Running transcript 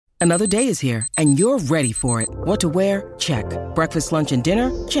Another day is here, and you're ready for it. What to wear? Check. Breakfast, lunch, and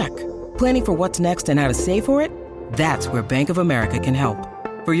dinner? Check. Planning for what's next and how to save for it? That's where Bank of America can help.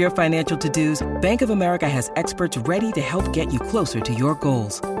 For your financial to-dos, Bank of America has experts ready to help get you closer to your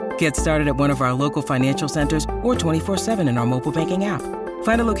goals. Get started at one of our local financial centers or 24/7 in our mobile banking app.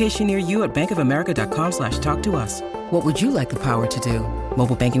 Find a location near you at bankofamerica.com/talktous. What would you like the power to do?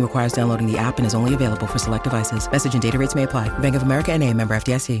 Mobile banking requires downloading the app and is only available for select devices. Message and data rates may apply. Bank of America N.A., member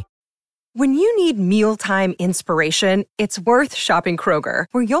FDIC. When you need mealtime inspiration, it's worth shopping Kroger,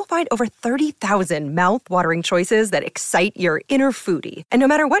 where you'll find over 30,000 mouth-watering choices that excite your inner foodie. And no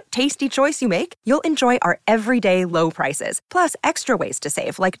matter what tasty choice you make, you'll enjoy our everyday low prices, plus extra ways to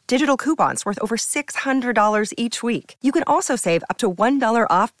save, like digital coupons worth over $600 each week. You can also save up to $1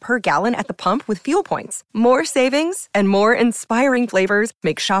 off per gallon at the pump with fuel points. More savings and more inspiring flavors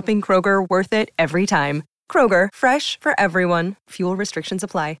make shopping Kroger worth it every time. Kroger, fresh for everyone. Fuel restrictions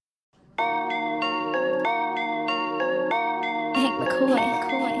apply.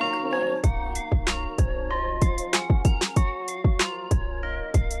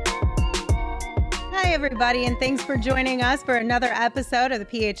 Hi, everybody, and thanks for joining us for another episode of the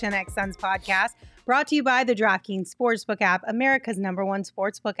PHNX Suns podcast, brought to you by the DraftKings Sportsbook app, America's #1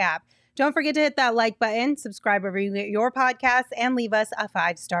 sportsbook app. Don't forget to hit that like button, subscribe wherever you get your podcasts, and leave us a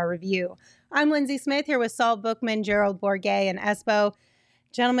 5-star review. I'm Lindsay Smith here with Saul Bookman, Gerald Bourget, and Espo.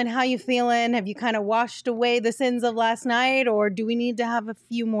 Gentlemen, how you feeling? Have you kind of washed away the sins of last night, or do we need to have a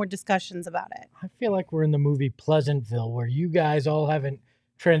few more discussions about it? I feel like we're in the movie Pleasantville, where you guys all haven't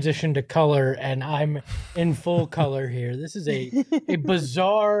transitioned to color, and I'm in full color here. This is a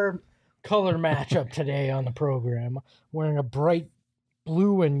bizarre color matchup today on the program. Wearing a bright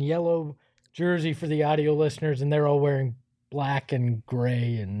blue and yellow jersey for the audio listeners, and they're all wearing black and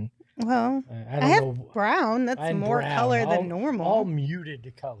gray and... Well, I have brown. That's more color than normal. All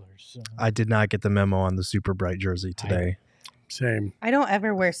muted colors. So. I did not get the memo on the super bright jersey today. Same. I don't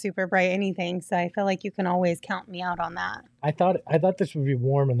ever wear super bright anything, so I feel like you can always count me out on that. I thought this would be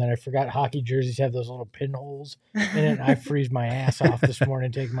warm, and then I forgot hockey jerseys have those little pinholes in it, and I freeze my ass off this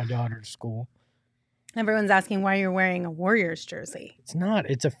morning taking my daughter to school. Everyone's asking why you're wearing a Warriors jersey. It's not.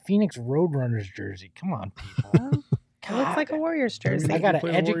 It's a Phoenix Roadrunners jersey. Come on, people. It looks like a Warriors jersey. I got to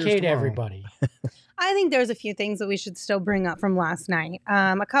educate everybody. I think there's a few things that we should still bring up from last night.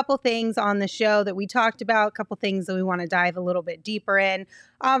 A couple things on the show that we talked about, a couple things that we want to dive a little bit deeper in.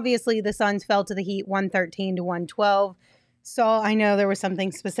 Obviously, the Suns fell to the Heat 113-112. So I know there was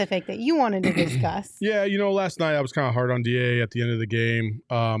something specific that you wanted to discuss. Yeah, last night I was kind of hard on DA at the end of the game.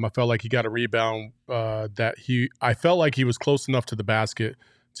 I felt like he got a rebound I felt like he was close enough to the basket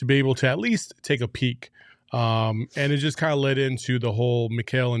to be able to at least take a peek. And it just kind of led into the whole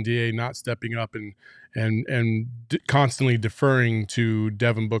Mikal and DA not stepping up and constantly deferring to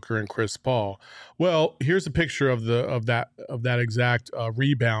Devin Booker and Chris Paul. Well, here's a picture of that exact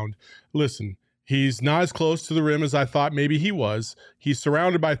rebound. Listen, he's not as close to the rim as I thought maybe he was. He's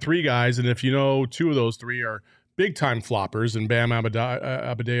surrounded by three guys, and if you know, two of those three are big time floppers, and Bam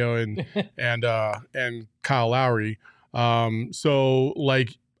Adebayo and Kyle Lowry. So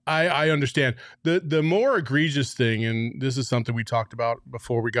like. I understand. The more egregious thing, and this is something we talked about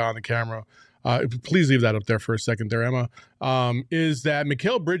before we got on the camera, please leave that up there for a second there, Emma, is that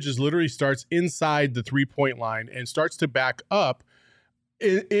Mikal Bridges literally starts inside the three-point line and starts to back up,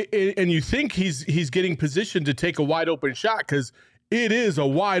 and you think he's getting positioned to take a wide-open shot because it is a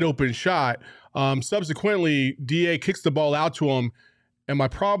wide-open shot. Subsequently, DA kicks the ball out to him, and my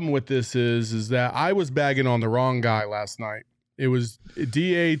problem with this is that I was bagging on the wrong guy last night. It was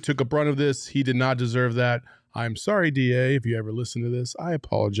DA took a brunt of this. He did not deserve that. I'm sorry, DA, if you ever listen to this. I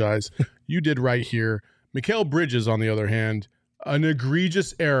apologize. You did right here. Mikal Bridges, on the other hand, an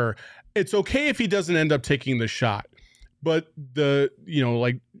egregious error. It's okay if he doesn't end up taking the shot. But I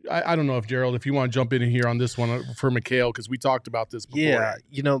don't know if Gerald, if you want to jump in here on this one for Mikal, because we talked about this before.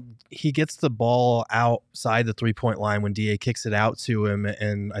 Yeah, he gets the ball outside the three-point line when DA kicks it out to him,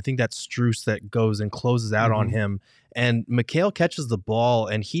 and I think that's Strus that goes and closes out on him. And Mikal catches the ball,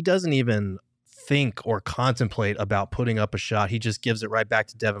 and he doesn't even think or contemplate about putting up a shot. He just gives it right back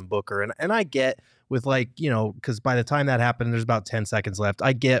to Devin Booker. And I get with because by the time that happened, there's about 10 seconds left.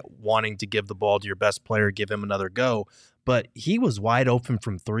 I get wanting to give the ball to your best player, give him another go. But he was wide open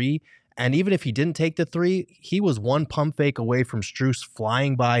from three. And even if he didn't take the three, he was one pump fake away from Strus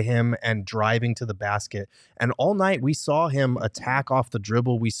flying by him and driving to the basket. And all night we saw him attack off the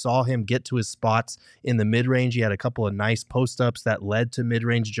dribble. We saw him get to his spots in the mid-range. He had a couple of nice post-ups that led to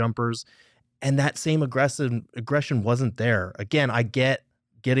mid-range jumpers. And that same aggression wasn't there. Again, I get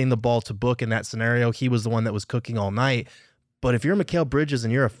getting the ball to Book in that scenario. He was the one that was cooking all night. But if you're Mikal Bridges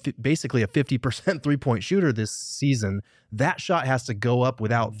and you're basically a 50% three-point shooter this season, that shot has to go up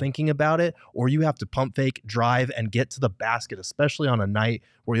without thinking about it, or you have to pump fake, drive, and get to the basket, especially on a night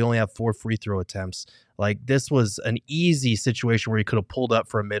where you only have 4 free throw attempts. Like, this was an easy situation where he could have pulled up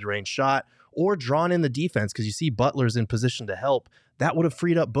for a mid-range shot or drawn in the defense, because you see Butler's in position to help. That would have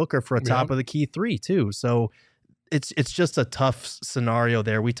freed up Booker for a top of the key three too. So it's just a tough scenario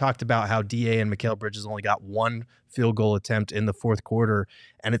there. We talked about how DA and Mikal Bridges only got 1 field goal attempt in the fourth quarter,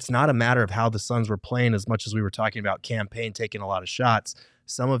 and it's not a matter of how the Suns were playing as much as we were talking about campaign taking a lot of shots.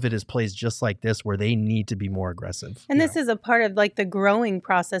 Some of it is plays just like this where they need to be more aggressive. And this is a part of like the growing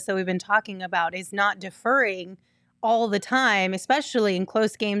process that we've been talking about, is not deferring all the time, especially in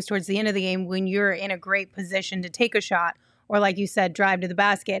close games towards the end of the game when you're in a great position to take a shot, or like you said, drive to the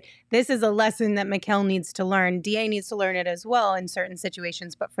basket. This is a lesson that Mikal needs to learn. DA needs to learn it as well in certain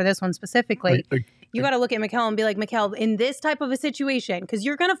situations, but for this one specifically, you got to look at Mikal and be like, Mikal, in this type of a situation, because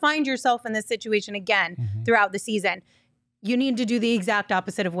you're going to find yourself in this situation again throughout the season, you need to do the exact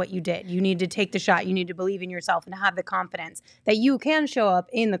opposite of what you did. You need to take the shot. You need to believe in yourself and have the confidence that you can show up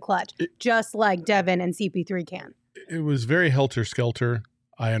in the clutch, just like Devin and CP3 can. It was very helter-skelter.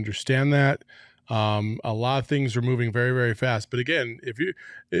 I understand that. A lot of things are moving very, very fast. But again, if you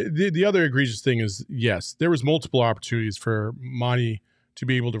the other egregious thing is, yes, there was multiple opportunities for Monty to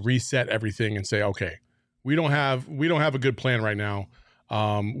be able to reset everything and say, okay, we don't have a good plan right now.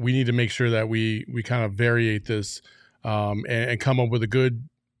 We need to make sure that we kind of variate this and come up with a good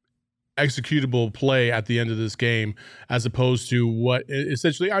executable play at the end of this game, as opposed to what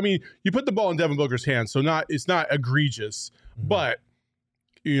essentially, I mean, you put the ball in Devin Booker's hands, so it's not egregious, but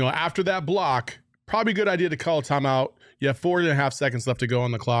after that block, probably a good idea to call a timeout. You have 4.5 seconds left to go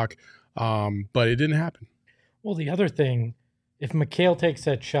on the clock, but it didn't happen. Well, the other thing, if Mikal takes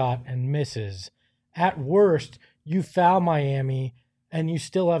that shot and misses, at worst, you foul Miami and you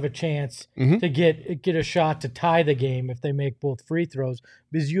still have a chance to get a shot to tie the game if they make both free throws,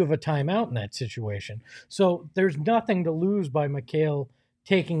 because you have a timeout in that situation. So there's nothing to lose by Mikal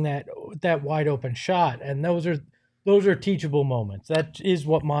taking that wide open shot, and those are teachable moments. That is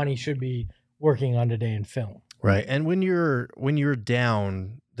what Monty should be working on today in film. Right. And when you're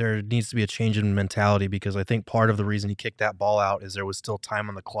down, there needs to be a change in mentality, because I think part of the reason he kicked that ball out is there was still time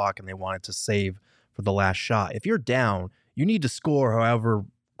on the clock and they wanted to save for the last shot. If you're down, you need to score however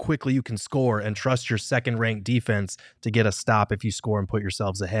quickly you can score and trust your second-ranked defense to get a stop if you score and put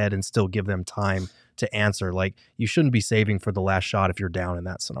yourselves ahead and still give them time to answer. Like, you shouldn't be saving for the last shot if you're down in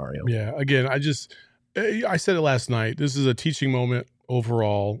that scenario. Yeah, again, I said it last night. This is a teaching moment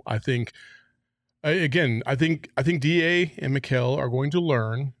overall. I think DA and Mikal are going to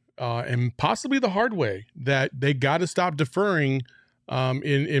learn, and possibly the hard way, that they got to stop deferring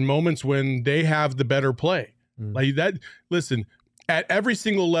in moments when they have the better play. Like that. Listen, at every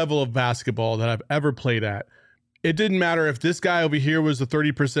single level of basketball that I've ever played at, it didn't matter if this guy over here was a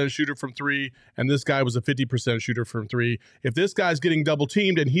 30% shooter from three and this guy was a 50% shooter from three. If this guy's getting double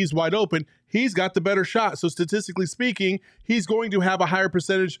teamed and he's wide open, he's got the better shot. So statistically speaking, he's going to have a higher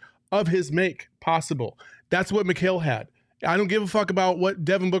percentage of his make possible. That's what Mikal had. I don't give a fuck about what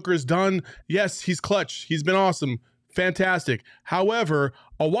Devin Booker has done. Yes, he's clutch. He's been awesome. Fantastic. However,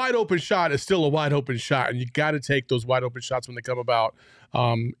 a wide open shot is still a wide open shot, and you got to take those wide open shots when they come about.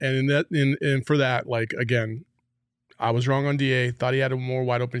 And for that, like, again, I was wrong on DA. Thought he had a more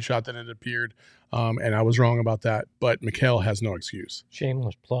wide open shot than it appeared, and I was wrong about that. But Mikal has no excuse.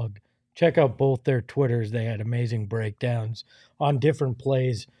 Shameless plug. Check out both their Twitters. They had amazing breakdowns on different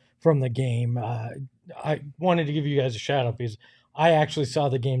plays from the game. I wanted to give you guys a shout out because I actually saw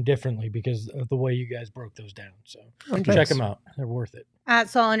the game differently because of the way you guys broke those down. So check them out. They're worth it. At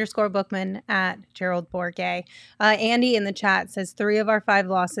Saul_Bookman, at Gerald Bourget. Andy in the chat says 3 of our 5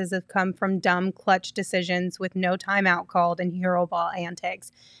 losses have come from dumb clutch decisions with no timeout called and hero ball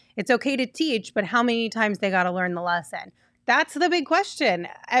antics. It's okay to teach, but how many times they got to learn the lesson? That's the big question.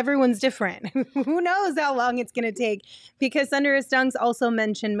 Everyone's different. Who knows how long it's going to take? Because Thunderous Dunks also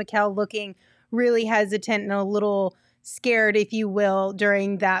mentioned Mikal looking really hesitant and a little scared, if you will,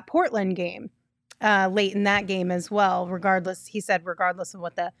 during that Portland game, late in that game as well. He said regardless of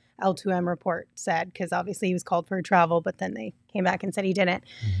what the L2M report said, because obviously he was called for travel, but then they came back and said he didn't.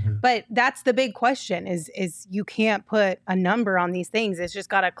 But that's the big question is you can't put a number on these things. It's just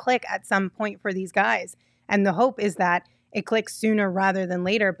got to click at some point for these guys. And the hope is that it clicks sooner rather than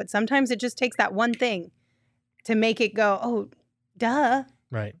later. But sometimes it just takes that one thing to make it go, oh, duh.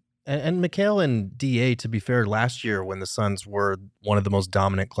 Right. And Mikal and DA, to be fair, last year when the Suns were one of the most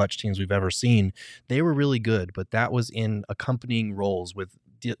dominant clutch teams we've ever seen, they were really good. But that was in accompanying roles with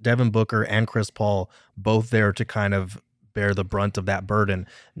Devin Booker and Chris Paul both there to kind of bear the brunt of that burden.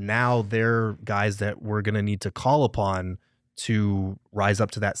 Now they're guys that we're going to need to call upon to rise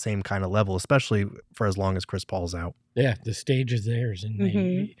up to that same kind of level, especially for as long as Chris Paul's out. Yeah, the stage is theirs, and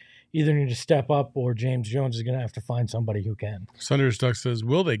they either need to step up or James Jones is going to have to find somebody who can. Sunder's Duck says,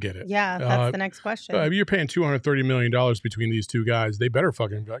 will they get it? Yeah, that's the next question. You're paying $230 million between these two guys. They better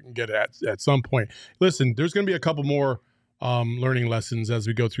fucking get it at some point. Listen, there's going to be a couple more learning lessons as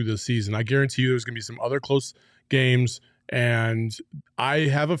we go through this season. I guarantee you there's going to be some other close games, and I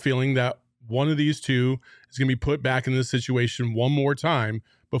have a feeling that one of these two is going to be put back in this situation one more time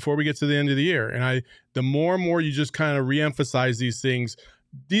before we get to the end of the year. And the more and more you just kind of reemphasize these things,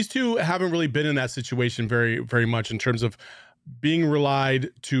 these two haven't really been in that situation very, very much in terms of being relied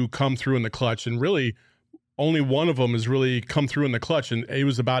to come through in the clutch. And really, only one of them has really come through in the clutch. And it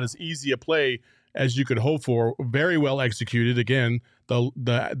was about as easy a play as you could hope for. Very well executed. Again,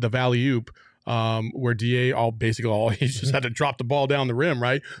 the alley-oop. Where DA he just had to drop the ball down the rim,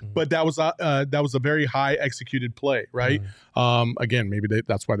 right? But that was a very high executed play, right? Again, maybe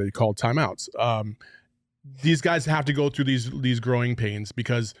that's why they called timeouts. These guys have to go through these growing pains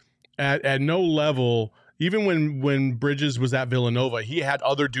because at no level, even when Bridges was at Villanova, he had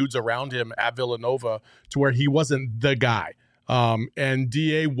other dudes around him at Villanova to where he wasn't the guy. And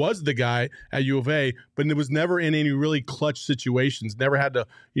DA was the guy at U of A, but it was never in any really clutch situations. Never had to,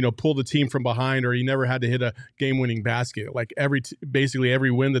 pull the team from behind, or he never had to hit a game-winning basket. Like basically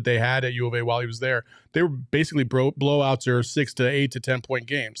every win that they had at U of A while he was there, they were basically blowouts or 6 to 8 to 10 point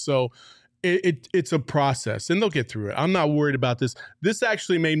games. So it's a process, and they'll get through it. I'm not worried about this. This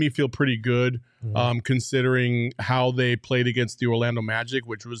actually made me feel pretty good, considering how they played against the Orlando Magic,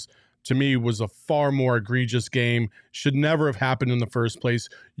 which was, to me, was a far more egregious game. Should never have happened in the first place.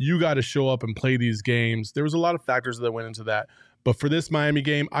 You got to show up and play these games. There was a lot of factors that went into that. But for this Miami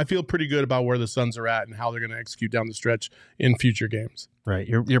game, I feel pretty good about where the Suns are at and how they're going to execute down the stretch in future games. Right.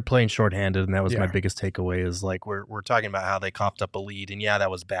 You're playing shorthanded, and that was my biggest takeaway is like we're talking about how they coughed up a lead, and yeah, that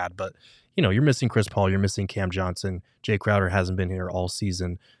was bad. But, you're missing Chris Paul, you're missing Cam Johnson. Jay Crowder hasn't been here all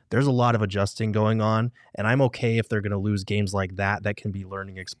season. There's a lot of adjusting going on, and I'm okay if they're going to lose games like that. That can be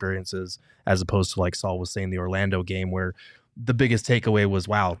learning experiences, as opposed to, like Saul was saying, the Orlando game where the biggest takeaway was,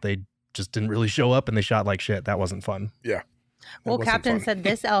 wow, they just didn't really show up and they shot like shit. That wasn't fun. Yeah. Well, Captain said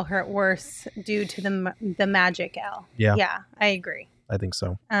this L hurt worse due to the Magic L. Yeah, I agree. I think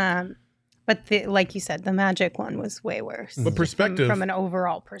so. But like you said, the Magic one was way worse. But perspective, from an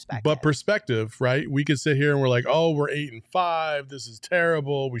overall perspective. But perspective, right? We could sit here and we're like, oh, we're 8-5. This is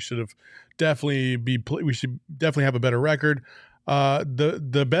terrible. We should definitely have a better record.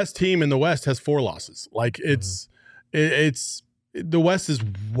 The best team in the West has 4 losses. Like it's the West is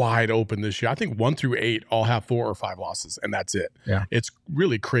wide open this year. I think 1 through 8 all have 4 or 5 losses, and that's it. Yeah, it's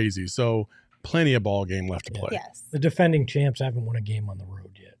really crazy. So plenty of ball game left to play. Yes, the defending champs haven't won a game on the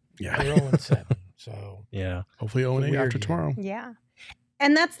road yet. Yeah, they're 0-7. So yeah, hopefully 0-8 after tomorrow. Yeah,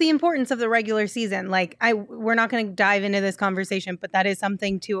 and that's the importance of the regular season. Like we're not going to dive into this conversation, but that is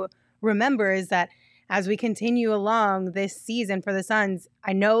something to remember: is that as we continue along this season for the Suns,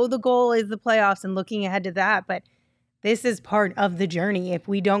 I know the goal is the playoffs and looking ahead to that, but this is part of the journey. If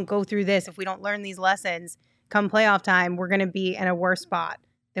we don't go through this, if we don't learn these lessons, come playoff time, we're going to be in a worse spot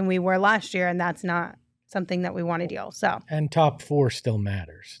than we were last year, and that's not something that we want to deal. So, and top 4 still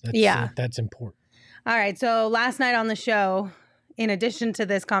matters. That's important. All right. So last night on the show, in addition to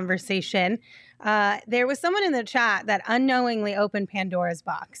this conversation, there was someone in the chat that unknowingly opened Pandora's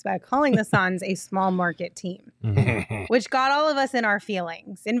box by calling the Suns a small market team, which got all of us in our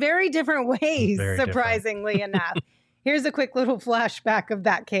feelings in very different ways, surprisingly enough. Here's a quick little flashback of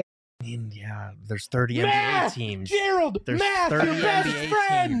that case. I mean, yeah, there's 30 NBA teams. Gerald, there's Math, 30 your best NBA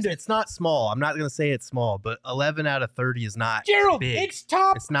friend. teams. It's not small. I'm not going to say it's small, but 11 out of 30 is not Gerald, big. it's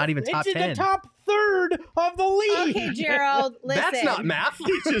top. It's not even top 10. It's in the top third of the league. Okay, Gerald, listen. That's not math.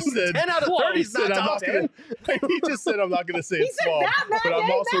 He just said 10 out of 30 is not top 10. He just said I'm not going to say it's small, but I'm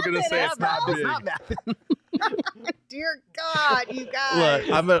also going to say it's not big. It's not math. Dear God, you guys.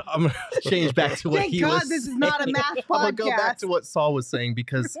 Look, I'm gonna change back to what Thank he God was this is saying. not a math podcast. I'm gonna go back to what Saul was saying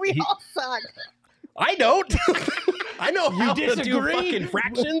because We all suck. I don't. I know how to do disagreed. fucking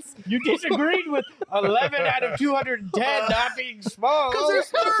fractions. You disagreed with 11 out of 210 not being small. Because there's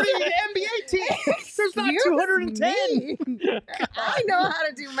 30 NBA teams. There's not Excuse 210. me. I know how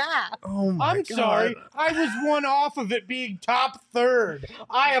to do math. Oh my I'm God. sorry. I was one off of it being top third.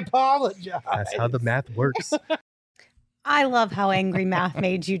 I apologize. That's how the math works. I love how angry math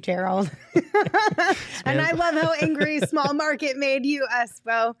made you, Gerald. And I love how angry small market made you,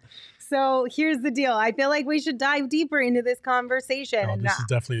 Espo. So here's the deal. I feel like we should dive deeper into this conversation. Oh, And this is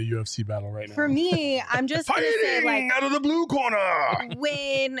definitely a UFC battle right now. for me, I'm just going to say, like, out of the blue corner.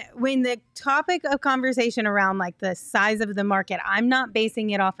 when the topic of conversation around like the size of the market, I'm not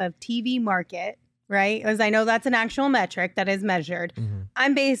basing it off of TV market, right? Because I know that's an actual metric that is measured.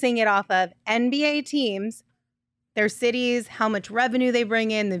 I'm basing it off of NBA teams, their cities, how much revenue they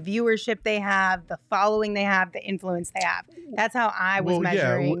bring in, the viewership they have, the following they have, the influence they have. That's how I was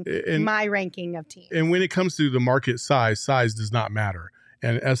measuring my ranking of teams. And when it comes to the market size does not matter.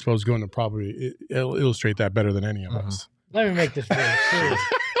 And Espo is going to probably illustrate that better than any of us. Let me make this very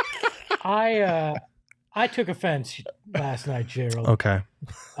clear. I took offense last night, Gerald. Okay.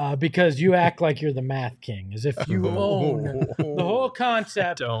 Because you act like you're the math king, as if you own the whole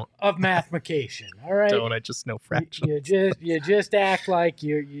concept of mathematication. All right. I just know fractions. You just act like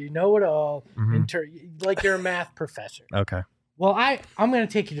you know it all, like you're a math professor. Okay. Well, I'm going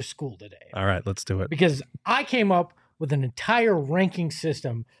to take you to school today. All right, let's do it. Because I came up with an entire ranking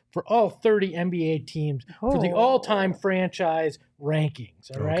system for all 30 NBA teams for the all-time franchise rankings,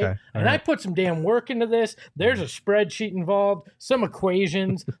 all right? Okay. And I put some damn work into this. There's a spreadsheet involved, some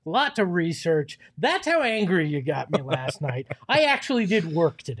equations, lots of research. That's how angry you got me last night. I actually did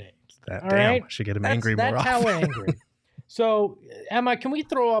work today. All right? I should get him angry more often. That's how angry. So, Emma, can we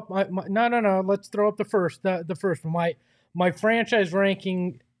throw up no. Let's throw up the first one. My franchise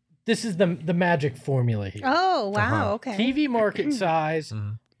ranking. This is the magic formula here. Oh, wow. Okay. TV market size,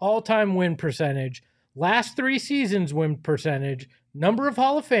 all-time win percentage, last 3 seasons win percentage, number of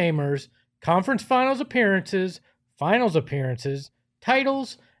Hall of Famers, conference finals appearances,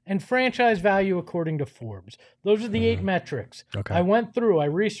 titles, and franchise value according to Forbes. Those are the 8 metrics. Okay. I went through, I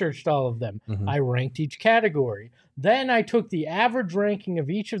researched all of them. I ranked each category. Then I took the average ranking of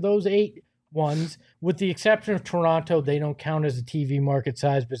each of those 8 ones, with the exception of Toronto. They don't count as a TV market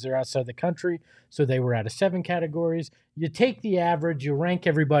size because they're outside the country, so they were out of 7 categories. You take the average, you rank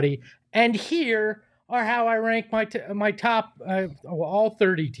everybody, and here are how I rank my top, all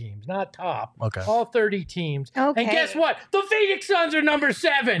 30 teams, not top, all 30 teams. Okay. And guess what? The Phoenix Suns are number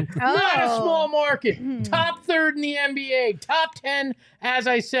 7. Not a small market. Top 3rd in the NBA. Top 10, as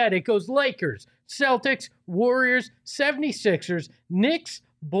I said, it goes Lakers, Celtics, Warriors, 76ers, Knicks,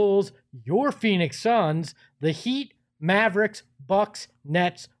 Bulls, your Phoenix Suns, the Heat, Mavericks, Bucks,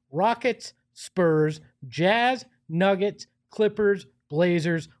 Nets, Rockets, Spurs, Jazz, Nuggets, Clippers,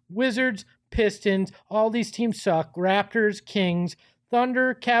 Blazers, Wizards, Pistons. All these teams suck. Raptors, Kings,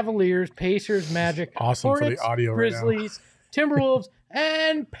 Thunder, Cavaliers, Pacers, Magic, Awesome Hornets, for the audio Grizzlies, Timberwolves,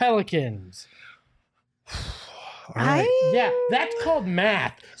 and Pelicans. Yeah, that's called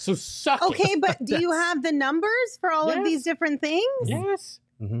math. So suck it. Okay, but do you have the numbers for all of these different things? Yes.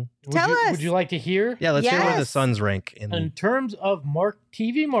 Tell us. Would you like to hear? Yeah, let's hear where the Yes. Suns rank. In terms of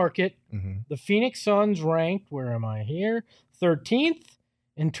TV market, the Phoenix Suns ranked, where am I here? 13th.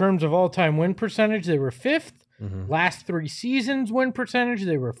 In terms of all-time win percentage, they were 5th. Last 3 seasons win percentage,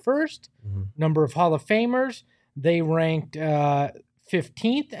 they were 1st. Number of Hall of Famers, they ranked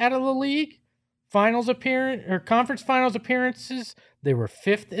 15th out of the league. Conference finals appearances, they were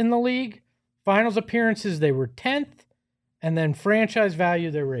 5th in the league. Finals appearances, they were 10th. And then franchise value,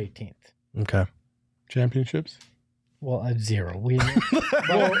 they were 18th. Okay. Championships? Well, 0.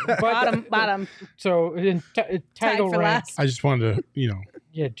 Bottom. So in title for rank, last. I just wanted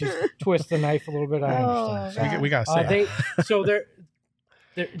to, just twist the knife a little bit. I understand. God. we got to say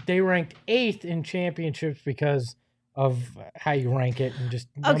They ranked 8th in championships because of how you rank it and just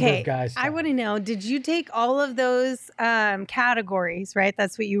number of guys. I want to know, did you take all of those categories, right?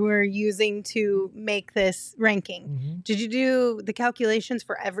 That's what you were using to make this ranking. Did you do the calculations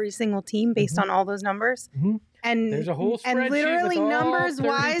for every single team based on all those numbers? And there's a whole spreadsheet and literally with all numbers 30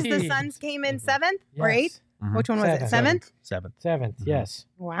 wise, the teams. Suns came in 7th or Yes. 8th? Which one was it? 7th? 7th. Yes.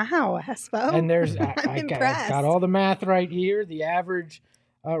 Wow, Espo. And there's I'm impressed. got all the math right here. The average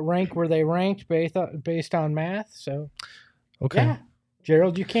rank where they ranked based on math. So Okay.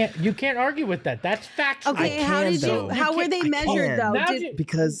 Gerald, you can't argue with that. That's factual. Okay, I how were they measured though? Now,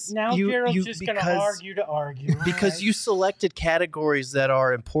 Because now Gerald's just going to argue to argue. Because you selected categories that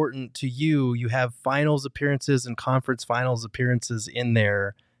are important to you. You have finals appearances and conference finals appearances in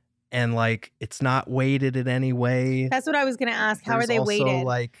there. And it's not weighted in any way. That's what I was going to ask. How are There's they also,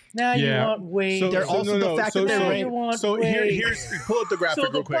 weighted? Now you want weight. They're also the fact that they're ranked. So here's pull up the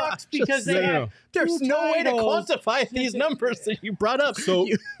graphic real quick. Bucks, because they have There's two no way to titles. quantify these numbers that you brought up. So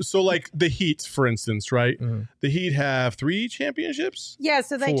the Heat, for instance, right? The Heat have 3 championships. Yeah,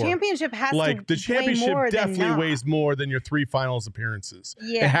 so the 4. championship has to the weigh championship more than definitely not. weighs more than your 3 finals appearances.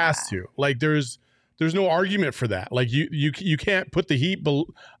 Yeah. It has to. There's there's no argument for that. Like you can't put the Heat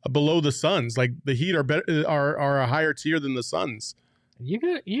below the Suns. Like the Heat are a higher tier than the Suns. You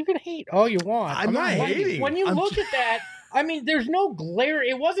can hate all you want. I'm not hating. When you look at that, I mean, there's no glare.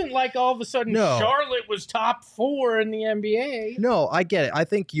 It wasn't like all of a sudden Charlotte was top 4 in the NBA. No, I get it. I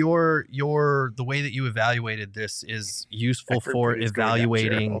think the way that you evaluated this is useful for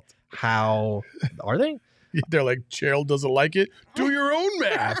evaluating how are they? They're like, Gerald doesn't like it. Do your own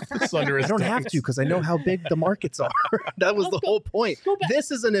math. I don't have to because I know how big the markets are. That was the whole point.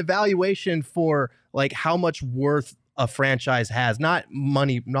 This is an evaluation for like how much worth a franchise has, not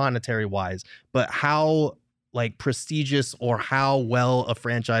money, monetary wise, but how like prestigious or how well a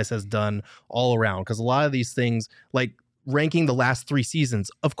franchise has done all around. Because a lot of these things, like ranking the last 3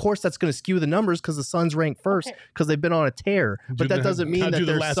 seasons, of course that's going to skew the numbers because the Suns rank first because they've been on a tear. But that doesn't mean that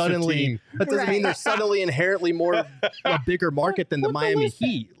they're suddenly mean they're suddenly inherently more a bigger market than the Miami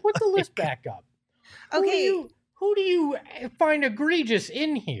Heat. Put the list back up. Okay, who do you find egregious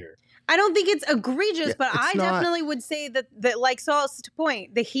in here? I don't think it's egregious, but I definitely would say that like Saul's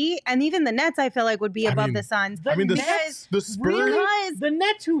point, the Heat and even the Nets, I feel like would be above the Suns. The Spurs, because the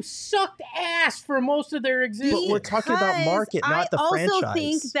Nets who sucked ass for most of their existence. But we're talking about market, not the franchise. I also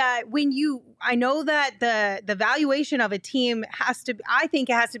think that I know that the valuation of a team I think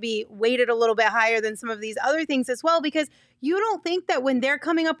it has to be weighted a little bit higher than some of these other things as well, because you don't think that when they're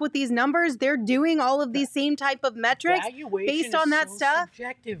coming up with these numbers, they're doing all of these same type of metrics based on that stuff.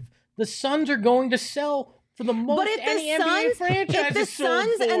 Subjective. The Suns are going to sell for the most any NBA franchise. If the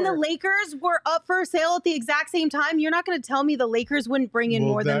Suns and the Lakers were up for sale at the exact same time, you're not going to tell me the Lakers wouldn't bring in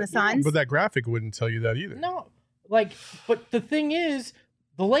more than the Suns. But that graphic wouldn't tell you that either. No. But the thing is,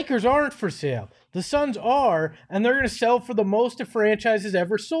 the Lakers aren't for sale. The Suns are, and they're going to sell for the most a franchise has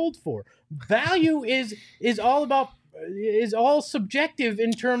ever sold for. Value is all subjective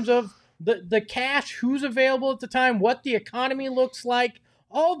in terms of the cash, who's available at the time, what the economy looks like.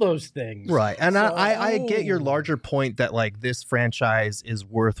 All those things. Right. And I get your larger point that like this franchise is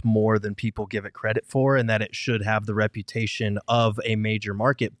worth more than people give it credit for and that it should have the reputation of a major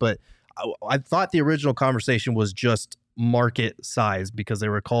market. But I thought the original conversation was just market size because they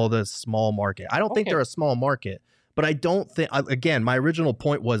were called a small market. I don't think they're a small market, but I don't think, again, my original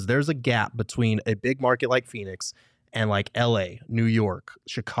point was there's a gap between a big market like Phoenix and like LA, New York,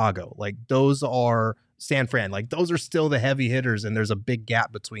 Chicago. Like those are San Fran, like those are still the heavy hitters, and there's a big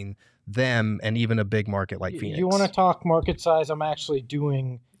gap between them and even a big market like Phoenix. You want to talk market size? I'm actually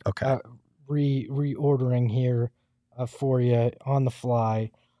doing reordering here for you on the fly.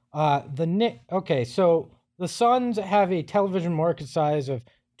 So the Suns have a television market size of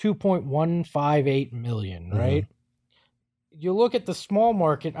 2.158 million, right? You look at the small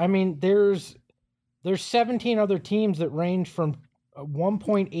market. I mean, there's 17 other teams that range from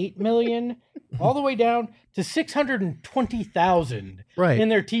 1.8 million all the way down to 620,000 in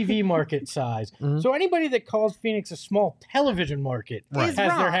their TV market size. So anybody that calls Phoenix a small television market has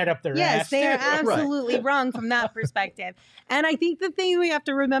their head up their ass. Yes, they are absolutely wrong from that perspective. And I think the thing we have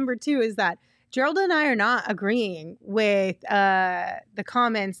to remember too is that Gerald and I are not agreeing with the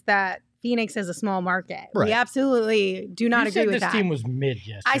comments that Phoenix is a small market. Right. We absolutely do not agree with that. This team was mid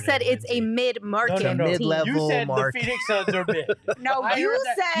yesterday. I said it's a mid-market team. Mid-level you said market. the Phoenix Suns are mid. No, you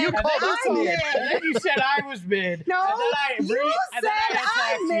said you called us I'm mid. And then you said I was mid. No, you said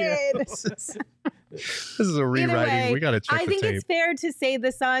I'm mid. This is a rewriting. Way, we got to check the tape. I think it's fair to say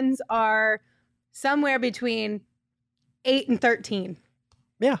the Suns are somewhere between 8 and 13.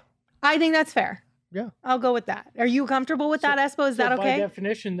 Yeah. I think that's fair. Yeah. I'll go with that. Are you comfortable with that, Espo? Is that okay? By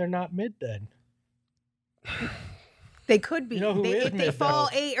definition, they're not mid then. They could be. You know if they fall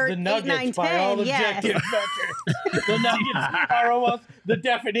 8 or 8, 9, 10, by all yes. The Nuggets are almost the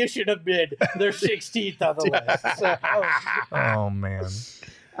definition of mid. They're 16th on the list. So, oh man.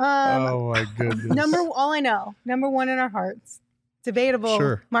 Oh my goodness. All I know, number 1 in our hearts.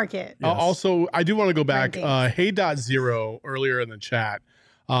 Debatable market. Yes. Also, I do want to go back. Hey.0 earlier in the chat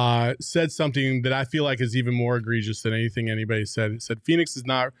said something that I feel like is even more egregious than anything anybody said. It said, Phoenix is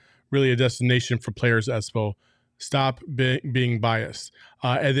not really a destination for players, Espo. Stop being biased.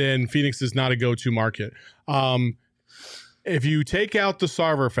 And then Phoenix is not a go-to market. If you take out the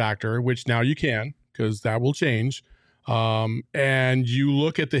Sarver factor, which now you can, because that will change, and you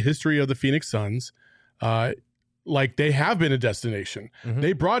look at the history of the Phoenix Suns, like they have been a destination.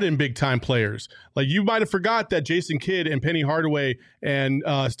 They brought in big time players. Like you might have forgot that Jason Kidd and Penny Hardaway and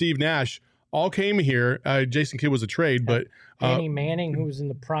Steve Nash all came here. Jason Kidd was a trade, but Danny Manning, who was in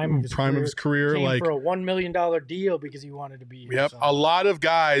the prime of his career, came like for a $1 million deal because he wanted to be here. Yep, a lot of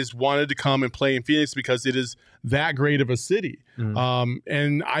guys wanted to come and play in Phoenix because it is that great of a city.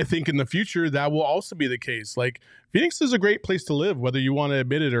 And I think in the future that will also be the case. Like Phoenix is a great place to live, whether you want to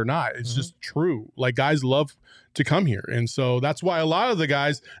admit it or not. It's just true. Like guys love to come here, and so that's why a lot of the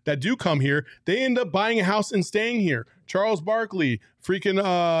guys that do come here, they end up buying a house and staying here. Charles Barkley, freaking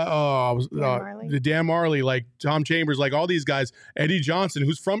Dan Marley, like Tom Chambers, like all these guys. Eddie Johnson,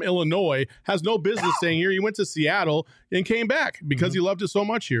 who's from Illinois, has no business staying here. He went to Seattle and came back because he loved it so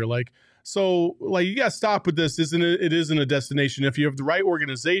much here. Like, so like you got to stop with this. It isn't a destination. If you have the right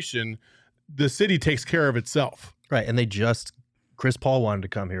organization, the city takes care of itself. Right. And Chris Paul wanted to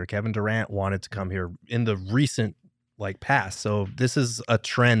come here. Kevin Durant wanted to come here in the recent past. So this is a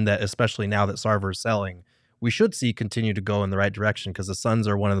trend that, especially now that Sarver is selling, we should see continue to go in the right direction, because the Suns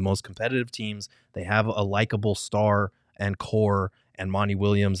are one of the most competitive teams. They have a likable star and core and Monty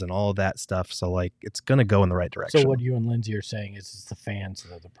Williams and all of that stuff. So it's going to go in the right direction. So what you and Lindsay are saying is it's the fans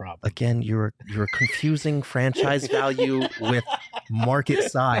that are the problem. Again, you're confusing franchise value with market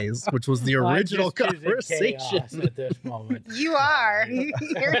size, which was the original conversation. At this moment. You are. You're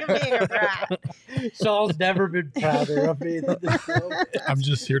being a brat. Saul's never been prouder of me than this moment. I'm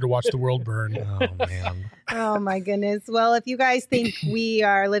just here to watch the world burn. Oh, man. Oh, my goodness. Well, if you guys think we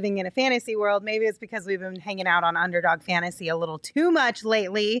are living in a fantasy world, maybe it's because we've been hanging out on Underdog Fantasy a little too much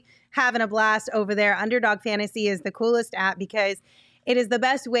lately, having a blast over there. Underdog Fantasy is the coolest app because it is the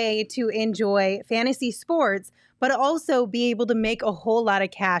best way to enjoy fantasy sports, but also be able to make a whole lot of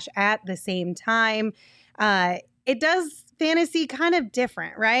cash at the same time. It does fantasy kind of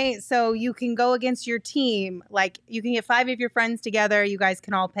different, right? So you can go against your team. Like you can get 5 of your friends together. You guys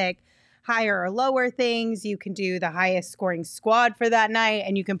can all pick higher or lower things. You can do the highest scoring squad for that night,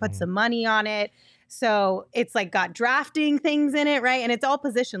 and you can put some money on it. So it's got drafting things in it, right? And it's all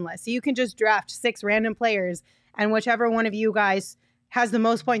positionless. So you can just draft 6 random players, and whichever one of you guys has the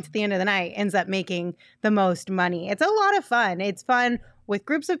most points at the end of the night ends up making the most money. It's a lot of fun. It's fun with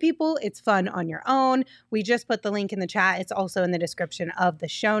groups of people. It's fun on your own. We just put the link in the chat. It's also in the description of the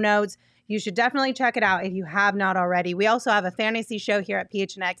show notes. You should definitely check it out if you have not already. We also have a fantasy show here at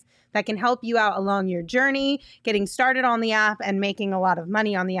PHNX that can help you out along your journey, getting started on the app and making a lot of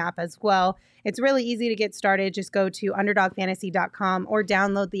money on the app as well. It's really easy to get started. Just go to underdogfantasy.com or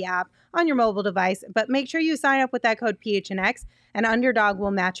download the app on your mobile device. But make sure you sign up with that code PHNX, and Underdog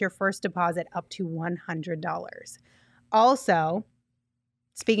will match your first deposit up to $100. Also,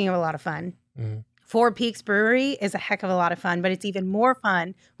 speaking of a lot of fun, Four Peaks Brewery is a heck of a lot of fun, but it's even more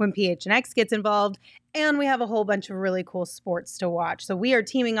fun when PHNX gets involved, and we have a whole bunch of really cool sports to watch. So we are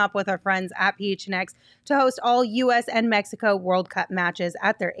teaming up with our friends at PHNX to host all U.S. and Mexico World Cup matches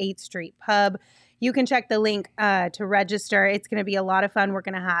at their 8th Street pub. You can check the link to register. It's going to be a lot of fun. We're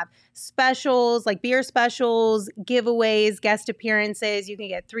going to have specials like beer specials, giveaways, guest appearances. You can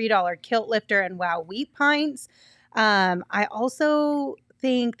get $3 kilt lifter and wow wheat pints. I also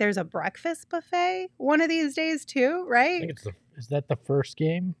think there's a breakfast buffet one of these days too, right? I think is that the first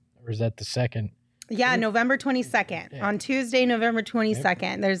game or is that the second? Yeah, November 22nd. Yeah. On Tuesday, November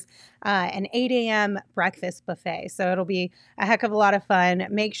 22nd, there's an 8 a.m. breakfast buffet. So it'll be a heck of a lot of fun.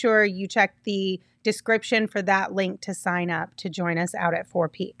 Make sure you check the description for that link to sign up to join us out at Four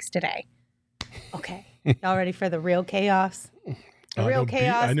Peaks today. Okay. Y'all ready for the real chaos? The real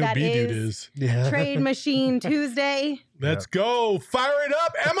chaos I know that B-Dude is Trade Machine Tuesday. Let's go. Fire it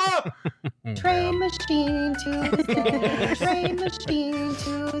up, Emma. Trade Machine Tuesday. Trade Machine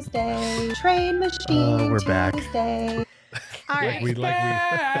Tuesday. Trade Machine we're Tuesday. back. All right. we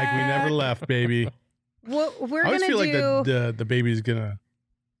never left, baby. What we're I always gonna feel do like the baby's gonna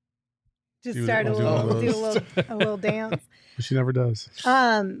just start a little dance. But she never does.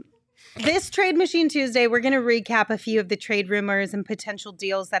 This Trade Machine Tuesday, we're going to recap a few of the trade rumors and potential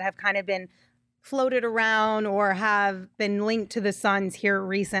deals that have kind of been floated around or have been linked to the Suns here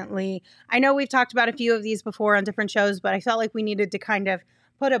recently. I know we've talked about a few of these before on different shows, but I felt like we needed to kind of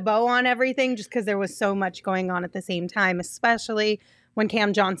put a bow on everything just because there was so much going on at the same time, especially when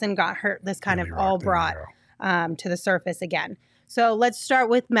Cam Johnson got hurt. This kind of all brought to the surface again. So let's start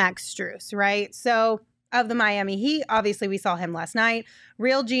with Max Strus, right? So of the Miami Heat, obviously we saw him last night.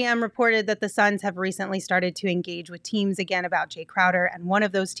 Real GM reported that the Suns have recently started to engage with teams again about Jay Crowder, and one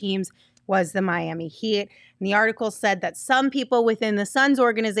of those teams was the Miami Heat. And the article said that some people within the Suns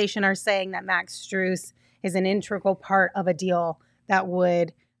organization are saying that Max Strus is an integral part of a deal that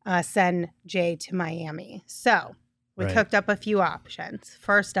would send Jay to Miami. So we cooked up a few options.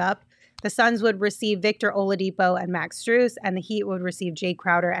 First up, the Suns would receive Victor Oladipo and Max Strus, and the Heat would receive Jay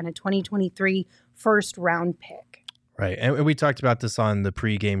Crowder and a 2023 first-round pick. Right. And we talked about this on the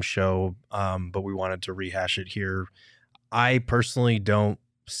pregame show, but we wanted to rehash it here. I personally don't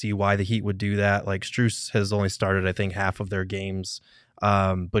see why the Heat would do that. Like, Strus has only started, I think, half of their games,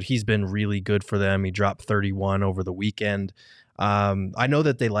 but he's been really good for them. He dropped 31 over the weekend. I know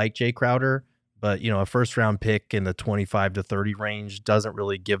that they like Jay Crowder, but, a first-round pick in the 25 to 30 range doesn't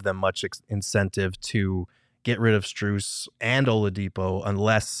really give them much incentive to get rid of Strus and Oladipo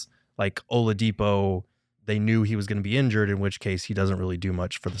unless, like, Oladipo, they knew he was going to be injured, in which case he doesn't really do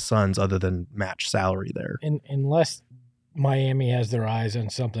much for the Suns other than match salary there. And unless Miami has their eyes on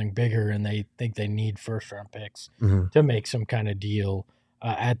something bigger and they think they need first-round picks to make some kind of deal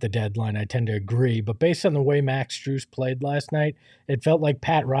at the deadline, I tend to agree. But based on the way Max Strus played last night, it felt like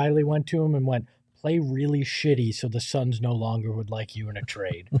Pat Riley went to him and went, play really shitty so the Suns no longer would like you in a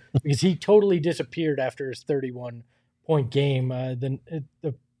trade. Because he totally disappeared after his 31-point game.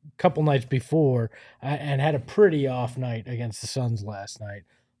 The couple nights before and had a pretty off night against the Suns last night.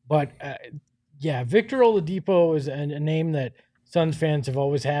 But Victor Oladipo is a name that Suns fans have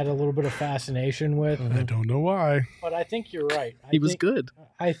always had a little bit of fascination with. I don't know why. But I think you're right. He was good.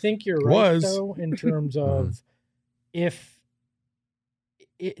 I think you're right, though, in terms of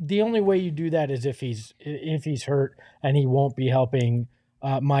the only way you do that is if he's hurt and he won't be helping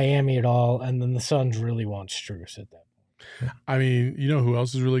Miami at all, and then the Suns really want Strus at that point. I mean, you know who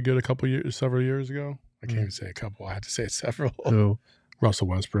else is really good several years ago? I can't even say a couple. I had to say several. Who? Russell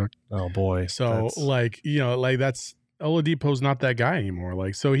Westbrook. Oh, boy. So, that's Oladipo's not that guy anymore.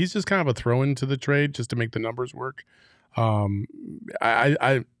 Like, so he's just kind of a throw-in to the trade just to make the numbers work. Strus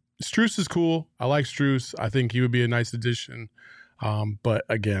is cool. I like Strus. I think he would be a nice addition. But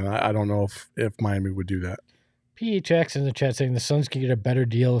again, I don't know if Miami would do that. PHX in the chat saying the Suns could get a better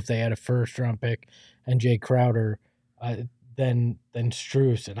deal if they had a first-round pick and Jay Crowder than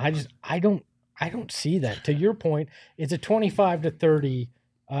Strus, and I don't see that. To your point, it's a 25 to 30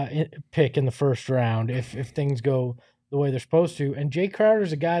 pick in the first round if things go the way they're supposed to. And Jay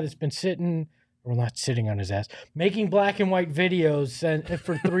Crowder's a guy that's been not sitting on his ass, making black and white videos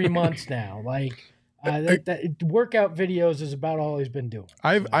for 3 months now. Like that workout videos is about all he's been doing.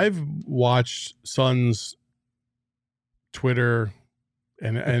 I've watched Suns Twitter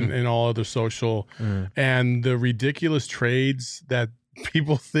and all other social and the ridiculous trades that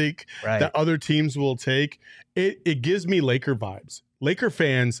people think that other teams will take. It gives me Laker vibes. Laker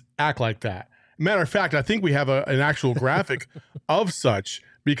fans act like that. Matter of fact, I think we have an actual graphic of such,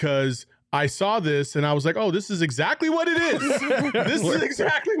 because I saw this and I was like, oh, this is exactly what it is. This is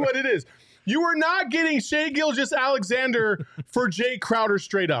exactly what it is. You are not getting Shai Gilgeous-Alexander for Jay Crowder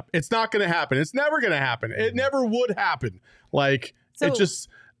straight up. It's not going to happen. It's never going to happen. It never would happen. It just,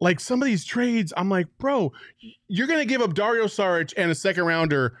 like, some of these trades, I'm like, bro, you're going to give up Dario Saric and a second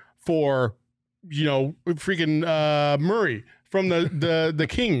rounder for, freaking Murray from the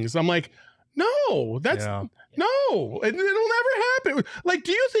Kings. I'm like, no, no, it'll never happen. Like,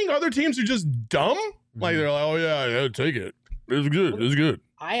 do you think other teams are just dumb? Like, they're like, oh yeah, take it. It's good. It's good.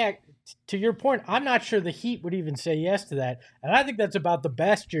 To your point, I'm not sure the Heat would even say yes to that. And I think that's about the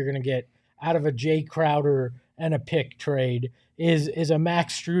best you're going to get out of a Jay Crowder and a pick trade is a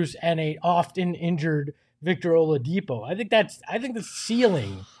Max Strus and a often injured Victor Oladipo. I think the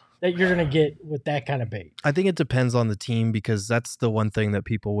ceiling that you're going to get with that kind of bait. I think it depends on the team, because that's the one thing that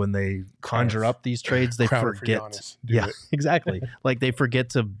people, when they conjure up these trades, they forget. Exactly. Like, they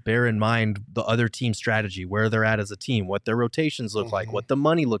forget to bear in mind the other team's strategy, where they're at as a team, what their rotations look like, what the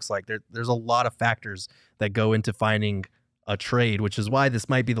money looks like. There's a lot of factors that go into finding a trade, which is why this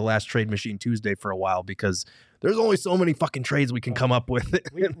might be the last Trade Machine Tuesday for a while, because there's only so many fucking trades we can come up with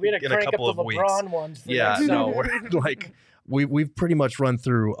we had to crank up the LeBron ones. We've pretty much run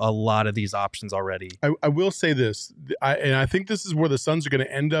through a lot of these options already. I will say this, and I think this is where the Suns are going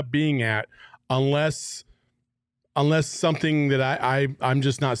to end up being at, unless something that I'm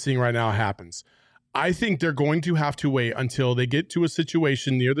just not seeing right now happens. I think they're going to have to wait until they get to a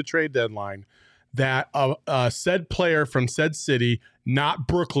situation near the trade deadline that a said player from said city, not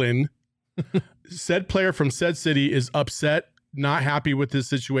Brooklyn, said player from said city is upset, not happy with this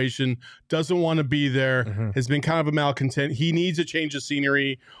situation, doesn't want to be there, has been kind of a malcontent. He needs a change of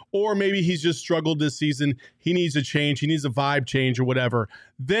scenery, or maybe he's just struggled this season. He needs a change. He needs a vibe change or whatever.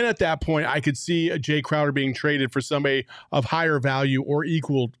 Then at that point, I could see a Jay Crowder being traded for somebody of higher value or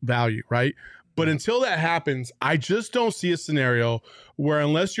equal value, right? But until that happens, I just don't see a scenario where,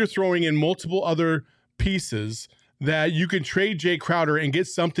 unless you're throwing in multiple other pieces, that you can trade Jay Crowder and get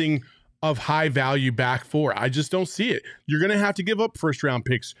something of high value back for. I just don't see it. You're going to have to give up first round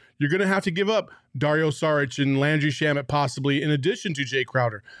picks. You're going to have to give up Dario Saric and Landry Shamet possibly, in addition to Jay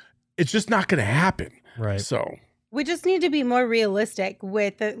Crowder. It's just not going to happen. Right. So We just need to be more realistic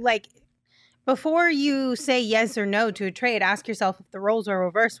with before you say yes or no to a trade, ask yourself if the roles are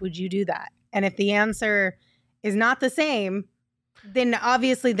reversed, would you do that? And if the answer is not the same, then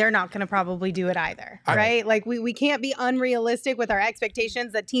obviously they're not going to probably do it either, right? Like we can't be unrealistic with our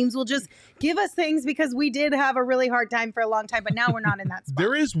expectations that teams will just give us things because we did have a really hard time for a long time, but now we're not in that spot.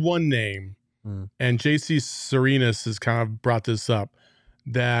 There is one name, and JC Serenas has kind of brought this up,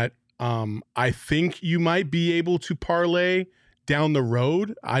 that I think you might be able to parlay down the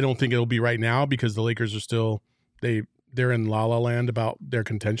road. I don't think it'll be right now because the Lakers are still, they're in la la land about their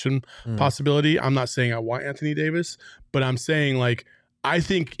contention possibility. I'm not saying I want Anthony Davis, but I'm saying like I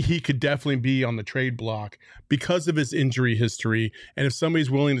think he could definitely be on the trade block because of his injury history. And if somebody's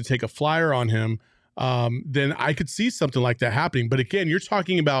willing to take a flyer on him, then I could see something like that happening. But again, you're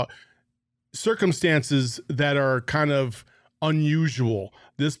talking about circumstances that are kind of unusual.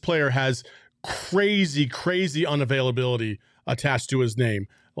 This player has crazy unavailability attached to his name.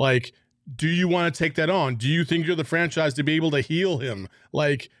 Like, do you want to take that on? Do you think you're the franchise to be able to heal him?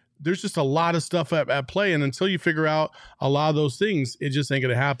 Like, there's just a lot of stuff at play. And until you figure out a lot of those things, it just ain't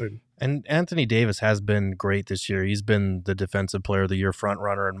going to happen. And Anthony Davis has been great this year. He's been the defensive player of the year front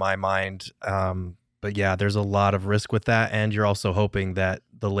runner in my mind. But yeah, there's a lot of risk with that. And you're also hoping that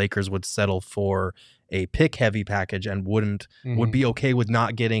the Lakers would settle for a pick heavy package and would be okay with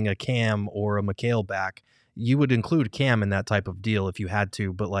not getting a Cam or a McHale back. You would include Cam in that type of deal if you had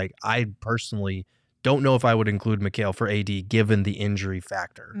to. But like, I personally don't know if I would include McHale for AD given the injury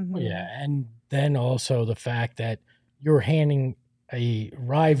factor. Yeah. And then also the fact that you're handing a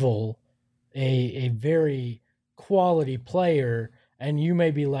rival a very quality player, and you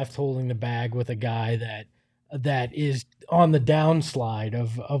may be left holding the bag with a guy that is on the downslide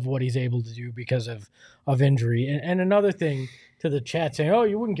of what he's able to do because of injury. And another thing to the chat saying, oh,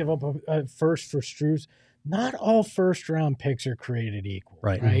 you wouldn't give up a first for Strus. Not all first-round picks are created equal,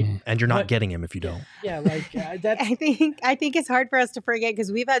 right? And you're not getting him if you don't. Yeah, like that's. I think it's hard for us to forget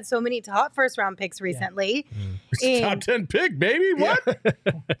because we've had so many top first-round picks recently. Top 10 pick, baby. What?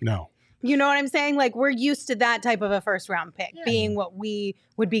 No. You know what I'm saying? Like, we're used to that type of a first-round pick being what we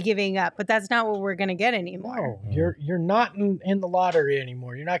would be giving up, but that's not what we're going to get anymore. No, you're not in the lottery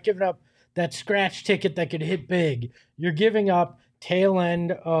anymore. You're not giving up that scratch ticket that could hit big. You're giving up tail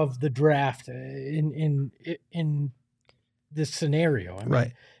end of the draft in this scenario. I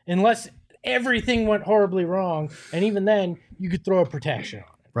mean, unless everything went horribly wrong, and even then, you could throw a protection on it.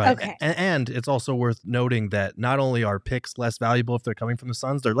 Right. Okay. And it's also worth noting that not only are picks less valuable if they're coming from the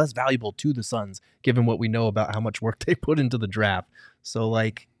Suns, they're less valuable to the Suns, given what we know about how much work they put into the draft. So,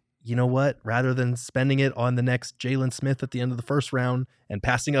 like, you know what? Rather than spending it on the next Jalen Smith at the end of the first round and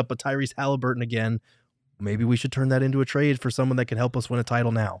passing up a Tyrese Halliburton again, maybe we should turn that into a trade for someone that can help us win a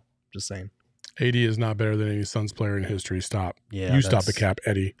title now. Just saying. AD is not better than any Suns player in history. Stop. Yeah, you stop the cap,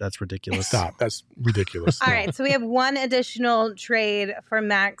 Eddie. That's ridiculous. Stop. That's ridiculous. All right, so we have one additional trade for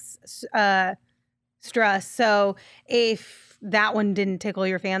Max Strus. So if that one didn't tickle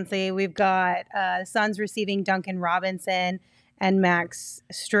your fancy, we've got Suns receiving Duncan Robinson and Max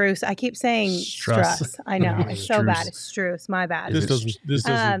Strus. I keep saying Strus. I know. It's so bad. It's Strus. My bad. This doesn't.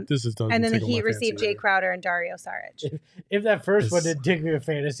 And then the Heat received Jay Crowder and Dario Saric. If that first one didn't tickle your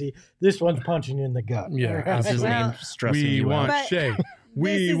fantasy, this one's punching you in the gut. Yeah. That's his name. Stressing We you want out. Shai.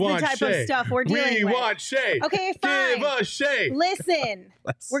 We want the type Shai. of stuff we're dealing with. We want Shai. Okay, fine. Give us Shai. Listen,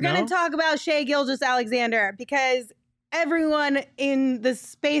 we're going to talk about Shai Gilgeous-Alexander because everyone in the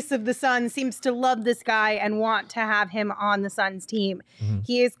space of the Suns seems to love this guy and want to have him on the Suns team.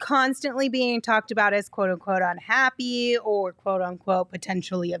 He is constantly being talked about as quote unquote unhappy or quote unquote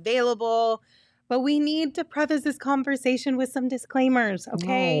potentially available. But we need to preface this conversation with some disclaimers,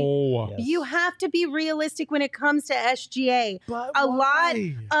 okay? No. Yes. You have to be realistic when it comes to SGA. But A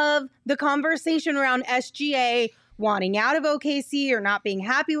why? lot of the conversation around SGA wanting out of OKC or not being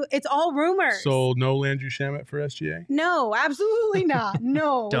happy, it's all rumors. So no Landry Shamet for SGA? No, absolutely not.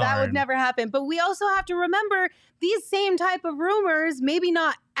 No, that Darn. would never happen. But we also have to remember these same type of rumors, maybe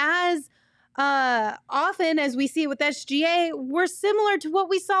not as often as we see with SGA, were similar to what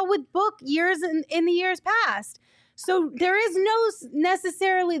we saw with Book years in the years past. So there is no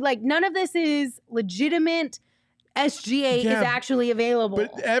necessarily, like, none of this is legitimate. SGA is actually available.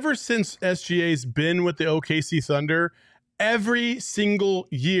 But ever since SGA's been with the OKC Thunder, every single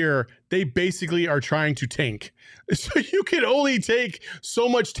year, they basically are trying to tank. So you can only take so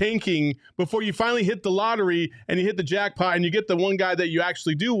much tanking before you finally hit the lottery and you hit the jackpot and you get the one guy that you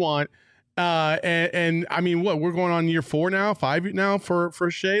actually do want. And I mean, what, we're going on year 4 now, 5 now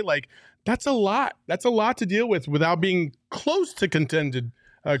for Shai? Like, that's a lot. That's a lot to deal with without being close to contended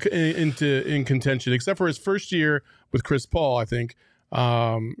in contention, except for his first year with Chris Paul. I think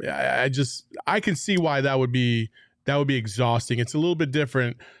I can see why that would be exhausting. It's a little bit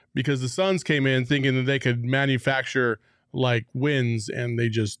different because the Suns came in thinking that they could manufacture like wins, and they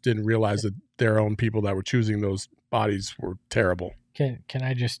just didn't realize that their own people that were choosing those bodies were terrible. Can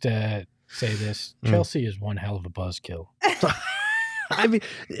I just say this? Chelsea is one hell of a buzzkill. I mean,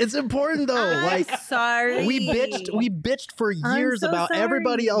 it's important though. I'm sorry. We bitched for years about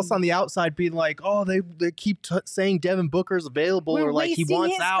everybody else on the outside being like, oh, they keep saying Devin Booker's available or like he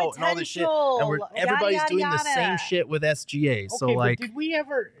wants out and all this shit. And everybody's doing the same shit with SGA. Okay, so like, did we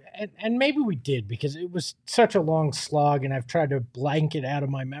ever? And maybe we did because it was such a long slog, and I've tried to blank it out of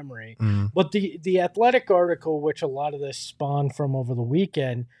my memory. But the Athletic article, which a lot of this spawned from over the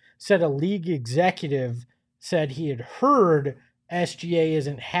weekend, said a league executive said he had heard SGA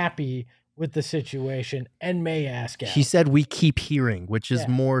isn't happy with the situation and may ask out. He said we keep hearing, which is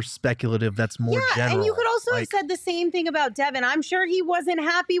more speculative. That's more general. And you could also have said the same thing about Devin. I'm sure he wasn't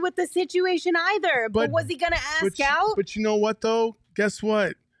happy with the situation either. But was he going to ask out? But you know what, though? Guess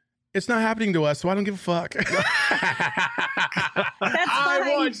what? It's not happening to us, so I don't give a fuck. That's fine.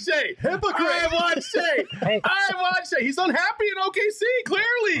 I want Shai. Hypocrite. I want Shai. I want Shai. He's unhappy in OKC,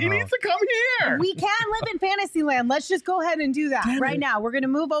 clearly. He needs to come here. We can live in Fantasyland. Let's just go ahead and do that right now. We're going to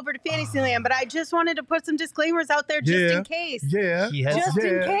move over to Fantasyland, but I just wanted to put some disclaimers out there just in case. Yeah. Just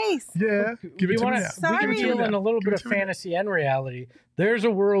in case. Yeah. Give it to me now. Sorry. We can deal in a little bit of fantasy and reality. There's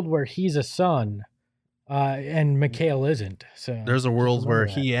a world where he's a son. And Mikhail isn't. So there's a world where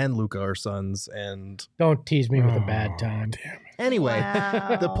he and Luka are sons, and don't tease me with a bad time. Damn it. Anyway,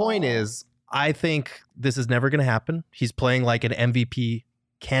 the point is, I think this is never going to happen. He's playing like an MVP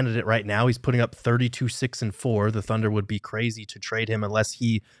candidate right now. He's putting up 32-6-4. The Thunder would be crazy to trade him unless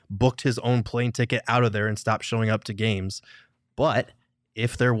he booked his own plane ticket out of there and stopped showing up to games. But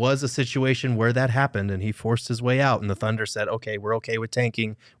if there was a situation where that happened and he forced his way out and the Thunder said, okay, we're okay with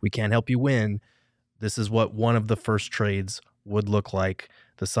tanking, we can't help you win, this is what one of the first trades would look like.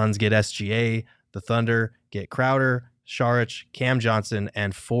 The Suns get SGA, the Thunder get Crowder, Šarić, Cam Johnson,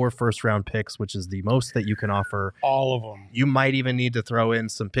 and 4 first-round picks, which is the most that you can offer. All of them. You might even need to throw in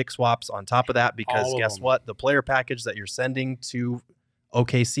some pick swaps on top of that because guess what? The player package that you're sending to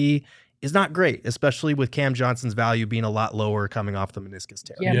OKC is not great, especially with Cam Johnson's value being a lot lower coming off the meniscus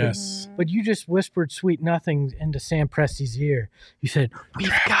tear. Yeah, yes. But you just whispered sweet nothings into Sam Presti's ear. You said,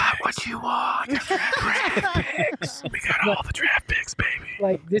 we've got what you want. Draft picks. We got all the draft picks, baby.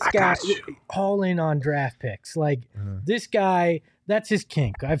 Like this guy, all in on draft picks. Like this guy, that's his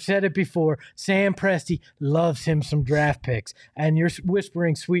kink. I've said it before. Sam Presti loves him some draft picks. And you're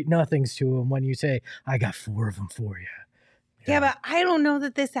whispering sweet nothings to him when you say, I got 4 of them for you. Yeah, but I don't know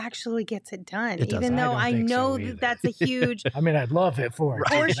that this actually gets it done, even though I know that that's a huge I mean, I'd love it for it.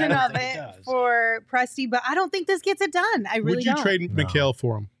 portion of it for Presti, but I don't think this gets it done. I really don't. Would you trade Mikhail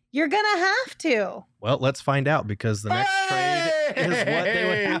for him? You're going to have to. Well, let's find out because the next trade is what they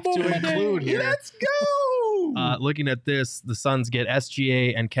would have to include here. Let's go! Looking at this, the Suns get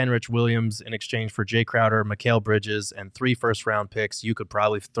SGA and Kenrich Williams in exchange for Jay Crowder, Mikal Bridges, and 3 first-round picks. You could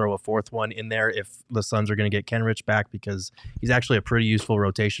probably throw a 4th one in there if the Suns are going to get Kenrich back because he's actually a pretty useful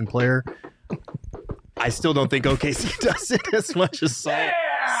rotation player. I still don't think OKC does it as much as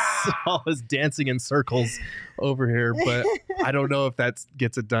Saul is dancing in circles over here, but I don't know if that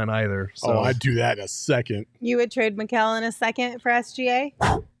gets it done either. So I'd do that in a second. You would trade Mikal in a second for SGA?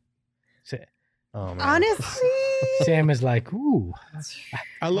 Oh, man. Honestly? Sam is like, ooh.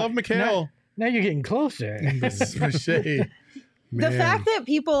 I love Mikhail. Now you're getting closer. The fact that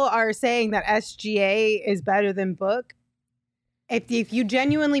people are saying that SGA is better than Book, if you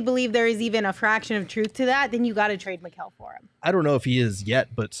genuinely believe there is even a fraction of truth to that, then you got to trade Mikal for him. I don't know if he is yet,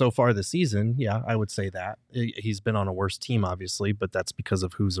 but so far this season, yeah, I would say that. He's been on a worse team, obviously, but that's because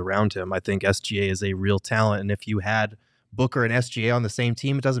of who's around him. I think SGA is a real talent, and if you had Booker and SGA on the same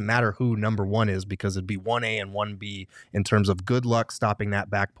team, it doesn't matter who number 1 is because it'd be 1A and 1B in terms of good luck stopping that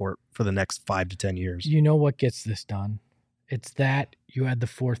backcourt for the next 5 to 10 years. You know what gets this done? It's that you add the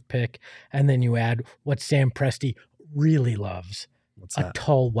 4th pick, and then you add what Sam Presti really loves. What's that? A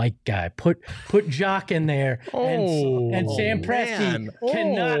tall white guy. Put Jock in there, and Sam Presti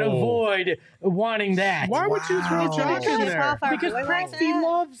cannot avoid wanting that. Why would you throw Jock in there? Because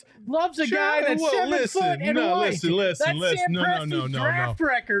Presti loves a guy that's 7 foot and white. Listen. That's Sam No. Presti's draft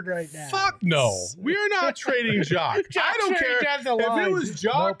record right now. Fuck no. We're not trading Jock. I don't care. If it was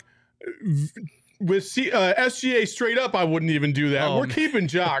Jock with SGA straight up, I wouldn't even do that. We're keeping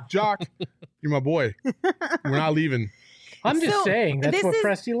Jock. Jock, you're my boy. We're not leaving. I'm just saying that's what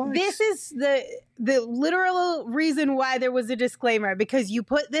Presti likes. This is the literal reason why there was a disclaimer, because you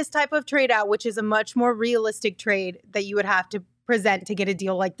put this type of trade out, which is a much more realistic trade that you would have to present to get a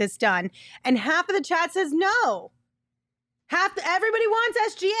deal like this done. And half of the chat says no. Everybody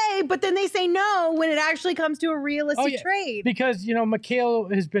wants SGA, but then they say no when it actually comes to a realistic trade. Because, Mikhail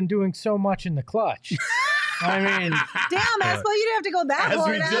has been doing so much in the clutch. I mean, damn, Espo, you didn't have to go that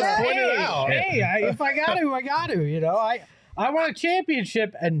hard. As we just pointed out. Hey, if I got to, I got to. I want a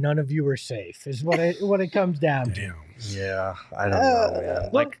championship, and none of you are safe. Is what it comes down to. Yeah, I don't know, man.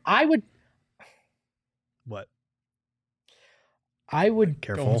 Look, I would. What? I would.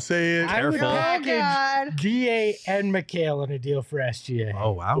 Careful. Don't say it. I would Careful. package DA and McHale in a deal for SGA.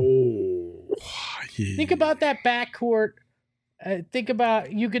 Oh wow. Oh, yeah. Think about that backcourt. Think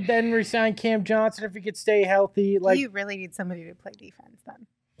about, you could then resign Cam Johnson if he could stay healthy. Like, you really need somebody to play defense then.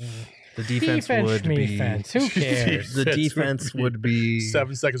 The defense would be. Who cares? The defense would be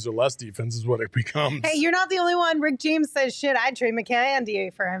 7 seconds or less defense is what it becomes. Hey, you're not the only one. Rick James says, shit, I'd trade McKay and DA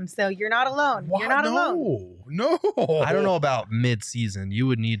for him. So you're not alone. What? You're not alone. No. I don't know about mid-season. You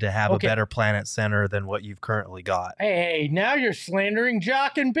would need to have a better plan at center than what you've currently got. Hey, now you're slandering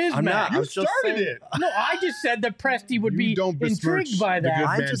Jock and Bismack. I'm not. You started it. No, I just said that Presti would be don't intrigued by the that. good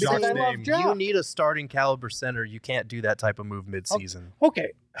I'm man just Jock's saying, I love name. Jock. you need a starting caliber center. You can't do that type of move mid-season.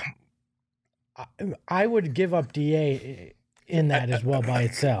 Okay. I would give up DA in that as well by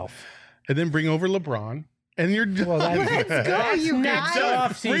itself. And then bring over LeBron. And you're just Well, Let's go, you next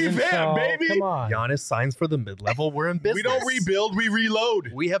guys. offseason, Revamp, so baby. come on. Giannis signs for the mid-level. We're in business. We don't rebuild, we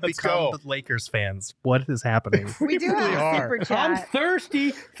reload. We have Let's become go. the Lakers fans. What is happening? We do really have a are. super I'm chat.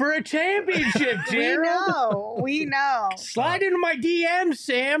 thirsty for a championship, We Gerald. know. We know. Slide into my DMs,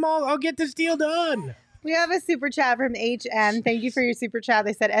 Sam. I'll get this deal done. We have a super chat from HM. Thank you for your super chat.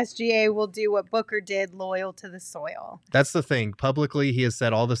 They said SGA will do what Booker did, loyal to the soil. That's the thing. Publicly, he has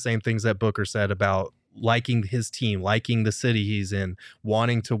said all the same things that Booker said about liking his team, liking the city he's in,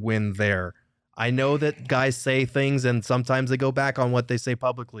 wanting to win there. I know that guys say things and sometimes they go back on what they say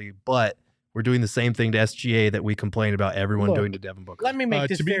publicly, but we're doing the same thing to SGA that we complain about everyone doing to Devin Booker. Let me make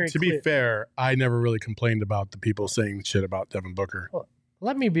this to very be clear. fair, I never really complained about the people saying shit about Devin Booker.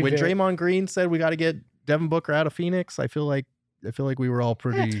 Let me be When very Draymond Green said we got to get Devin Booker out of Phoenix, I feel like we were all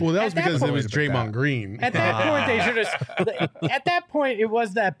pretty. Well, that was At that because it point- was Draymond Green. At that point, they should have. At that point, it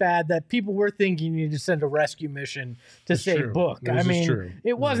was that bad that people were thinking you need to send a rescue mission to That's save true. Book. This I is mean, true.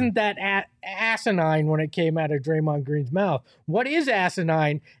 it wasn't that asinine when it came out of Draymond Green's mouth. What is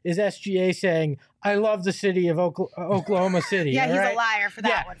asinine is SGA saying, "I love the city of Oklahoma City." Yeah, all he's right? a liar for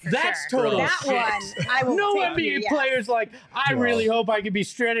that one. For that's sure. total That shit. one, I will No take NBA you, yes. players like, I really hope I can be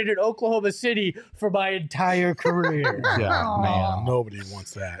stranded in Oklahoma City for my entire career. Yeah, Aw. man, nobody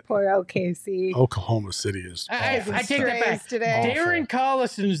wants that. Poor OKC. Oklahoma City is I awful. take that back. Today. Darren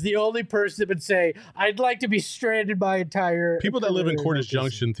Collison's the only person that would say, I'd like to be stranded my entire People that live in career Cornish OKC."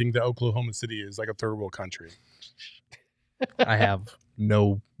 Junction think that Oklahoma City is like a third world country. I have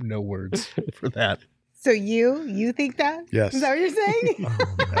no words for that. So you think that? Yes. Is that what you're saying?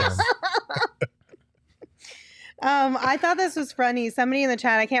 I thought this was funny. Somebody in the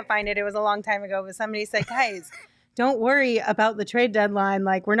chat, I can't find it. It was a long time ago, but somebody said, guys, don't worry about the trade deadline.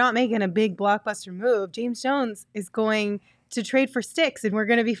 Like, we're not making a big blockbuster move. James Jones is going to trade for sticks and we're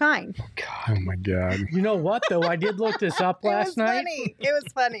going to be fine. Oh my God. You know what, though? I did look this up last night. Funny. It was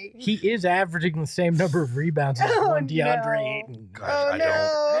funny. He is averaging the same number of rebounds as Oh, one DeAndre no. Ayton. Gosh, Oh, I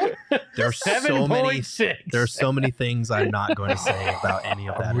no. don't. There's so many. 7.6. There's so many things I'm not going to say about any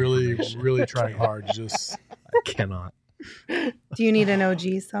of that. I'm really, information. really trying hard. Just, I cannot. Do you need an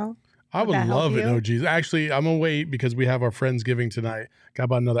OG, so? I would that help love it. you? No, geez. Actually, I'm gonna wait because we have our Friendsgiving tonight. Got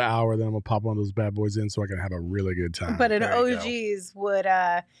about another hour, then I'm gonna pop one of those bad boys in so I can have a really good time. But an There you go. OG's would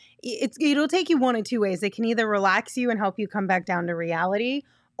it'll take you one of two ways. It can either relax you and help you come back down to reality,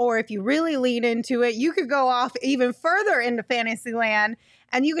 or if you really lean into it, you could go off even further into fantasy land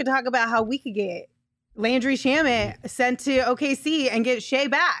and you could talk about how we could get Landry Shamet sent to OKC and get Shai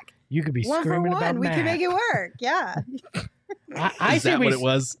back. You could be One for screaming about one. We can Matt. make it work. Yeah. I Is say that we what it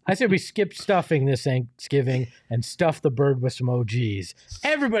was? I said we skip stuffing this Thanksgiving and stuff the bird with some OGs.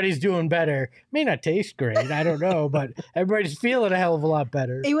 Everybody's doing better. May not taste great, I don't know, but everybody's feeling a hell of a lot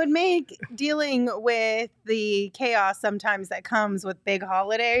better. It would make dealing with the chaos sometimes that comes with big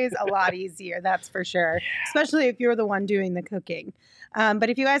holidays a lot easier, that's for sure, especially if you're the one doing the cooking. But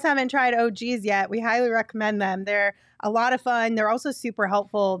if you guys haven't tried OGs yet, we highly recommend them. They're A lot of fun. They're also super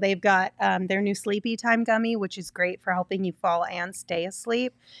helpful. They've got their new Sleepy Time gummy, which is great for helping you fall and stay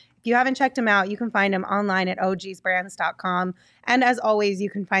asleep. If you haven't checked them out, you can find them online at ogsbrands.com. And as always, you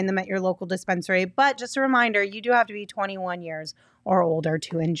can find them at your local dispensary. But just a reminder, you do have to be 21 years or older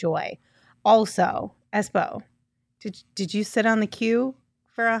to enjoy. Also, Espo, did you sit on the queue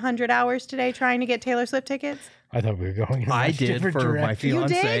for 100 hours today trying to get Taylor Swift tickets? I thought we were going in a I much did different for my direction. You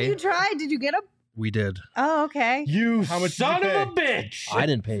fiance. did? You tried? Did you get them? We did. Oh, okay. You How much did son you of a bitch. I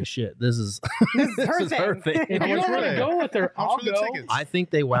didn't pay shit. This is This is her thing. If How you much don't were want to they? go with her, How I'll much were the go. tickets? I think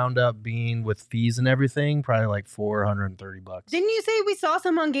they wound up being with fees and everything, probably like $430. Didn't you say we saw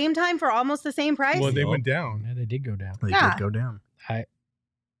some on Game Time for almost the same price? Well, they Nope. went down. Yeah, they did go down. They Yeah. did go down.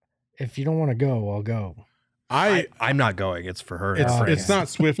 If you don't want to go, I'll go. I'm not going. It's for her. It's Oh, it's okay. not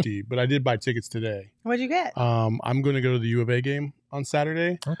Swifty, but I did buy tickets today. What'd you get? I'm going to go to the U of A game on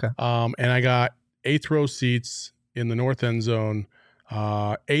Saturday. Okay. And I got 8th row seats in the north end zone,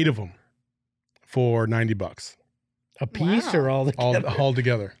 8 of them for $90 A piece Wow. or all together? all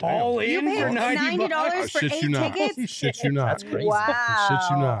together. All You in paid for $90. $90 for Shit 8 you not. tickets? Shit you not. That's crazy. Wow.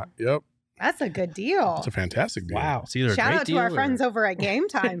 Shit you not. Yep. That's a good deal. It's a fantastic deal. Wow. It's either a Shout great out to deal our or- friends over at Game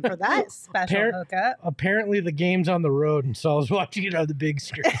Time for that special Par- hookup. Apparently the game's on the road and Saul's watching it on the big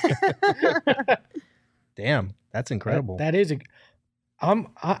screen. Damn, that's incredible. That is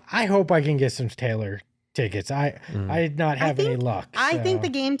I hope I can get some Taylor tickets. I did not have any luck. I think so. the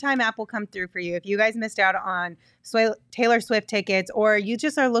Game Time app will come through for you. If you guys missed out on Taylor Swift tickets, or you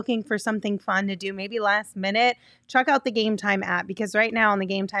just are looking for something fun to do, maybe last minute, check out the Game Time app, because right now on the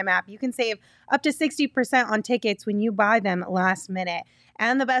Game Time app, you can save up to 60% on tickets when you buy them last minute.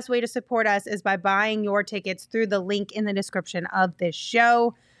 And the best way to support us is by buying your tickets through the link in the description of this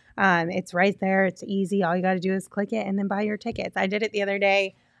show. It's right there. It's easy. All you got to do is click it and then buy your tickets. I did it the other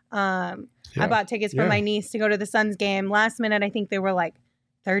day. I bought tickets for Yeah. my niece to go to the Suns game. Last minute, I think they were like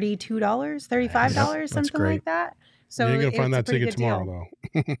 $32, $35, something great. like that. So you ain't going to find it's a that pretty ticket good deal. tomorrow,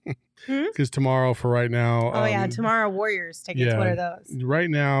 though. Hmm? Because tomorrow, for right now. Oh, yeah. Tomorrow, Warriors tickets. yeah. What are those? Right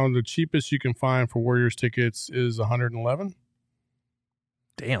now, the cheapest you can find for Warriors tickets is $111.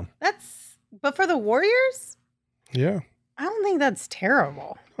 Damn. But for the Warriors, Yeah. I don't think that's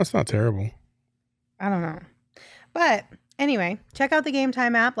terrible. That's not terrible. I don't know. But anyway, check out the Game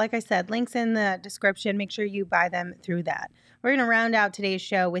Time app. Like I said, links in the description. Make sure you buy them through that. We're going to round out today's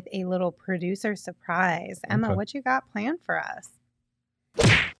show with a little producer surprise. Emma, Okay. what you got planned for us?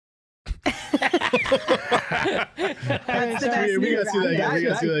 We gotta see that again. We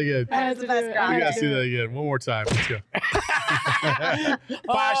gotta see that again. That's the best We grind. gotta see that again. One more time. Let's go.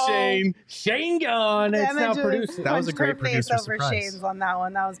 Bye, Oh, Shane. Shane gone. It's Emma now just produced. That was a punched great her face producer over surprise. Shane's on that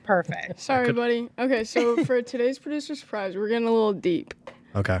one. That was perfect. Sorry, buddy. Okay, so for today's producer surprise, we're getting a little deep.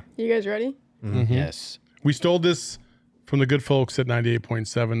 Okay. You guys ready? Mm-hmm. Yes. We stole this from the good folks at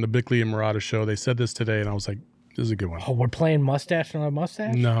 98.7, the Bickley and Murata show. They said this today, and I was like, this is a good one. Oh, we're playing mustache and a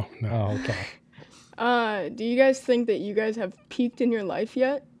mustache? No. Oh, okay. Do you guys think that you guys have peaked in your life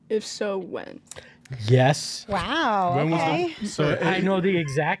yet? If so, when? Yes. Wow. When Okay. was the, I know the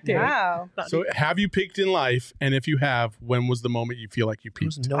exact date. Wow. so have you peaked in life? And if you have, when was the moment you feel like you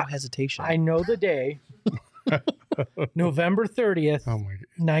There's peaked? no hesitation. I know the day. November 30th, Oh my god.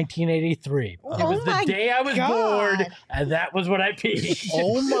 1983. It Oh was the my day I was God. born, and that was when I peaked.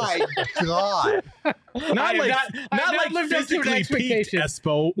 Oh my god. Not like I've not lived up to an physically peaked, expectation.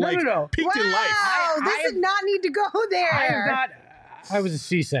 Espo. No, Like no. peaked in life. Wow. I This have- did not need to go there. I was a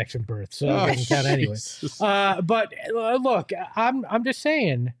C-section birth, so Oh, it doesn't count anyway. Jesus. But look, I'm just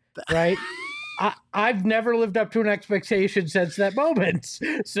saying, right? I've never lived up to an expectation since that moment.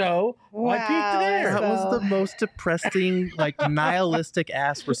 So I peaked Wow, there. That was So- the most depressing, like nihilistic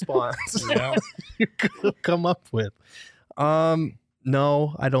ass response Yeah. you could have come up with.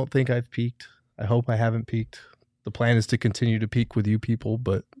 No, I don't think I've peaked. I hope I haven't peaked. The plan is to continue to peak with you people,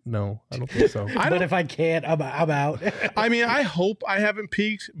 but no, I don't think so. But if I can't, I'm out. I mean, I hope I haven't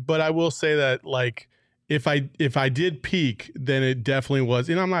peaked, but I will say that like if I did peak, then it definitely was.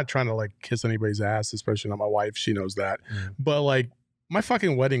 And I'm not trying to like kiss anybody's ass, especially not my wife. She knows that. But like my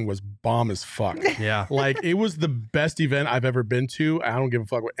fucking wedding was bomb as fuck. Yeah. Like it was the best event I've ever been to. I don't give a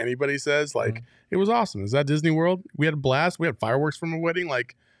fuck what anybody says. Like it was awesome. Is that Disney World? We had a blast. We had fireworks from a wedding.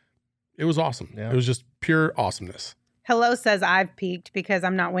 Like it was awesome. Yeah. It was just pure awesomeness. Hello says I've peaked because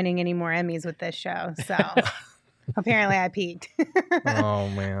I'm not winning any more Emmys with this show. So apparently I peaked. Oh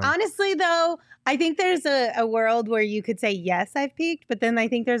man. Honestly, though, I think there's a world where you could say, yes, I've peaked. But then I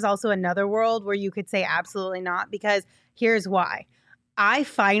think there's also another world where you could say absolutely not, because here's why. I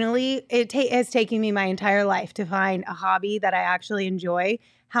finally, it has taken me my entire life to find a hobby that I actually enjoy.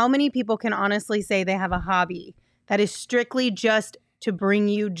 How many people can honestly say they have a hobby that is strictly just to bring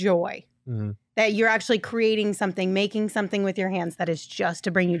you joy. Mhm. That you're actually creating something, making something with your hands that is just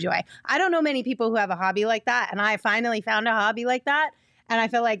to bring you joy. I don't know many people who have a hobby like that, and I finally found a hobby like that, and I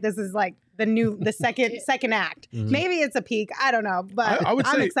feel like this is like the second act. Maybe it's a peak. I don't know, but I would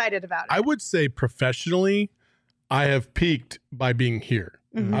I'm say- excited about it. I would say professionally, I have peaked by being here.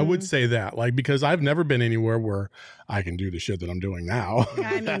 Mhm. I would say that, like, because I've never been anywhere where I can do the shit that I'm doing now.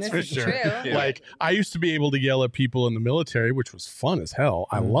 I mean, That's this for is sure. true. Yeah. Like, I used to be able to yell at people in the military, which was fun as hell.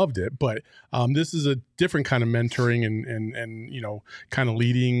 I loved it. But this is a different kind of mentoring and kind of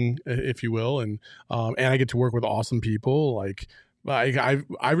leading, if you will. And I get to work with awesome people. Like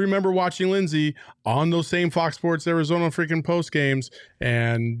I remember watching Lindsay on those same Fox Sports Arizona freaking post games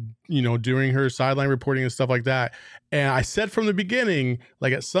and, doing her sideline reporting and stuff like that. And I said from the beginning,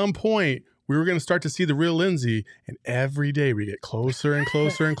 like at some point, we were going to start to see the real Lindsay, and every day we get closer and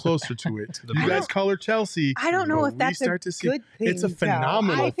closer and closer to it. You guys call her Chelsea. I don't know if we that's start a to see good thing. it's a though.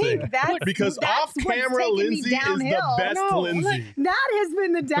 phenomenal I think thing. that's Because that's what's off-camera taken me Lindsay is the downhill. best Lindsay. That has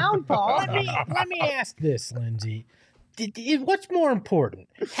been the downfall. Let me ask this, Lindsay. What's more important,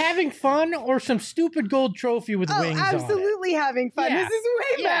 having fun or some stupid gold trophy with wings on it? Absolutely having fun. Yeah. This is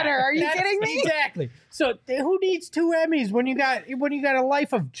way better. Are you kidding me? Exactly. So who needs 2 Emmys when you got a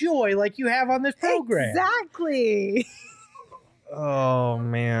life of joy like you have on this program? Exactly. Oh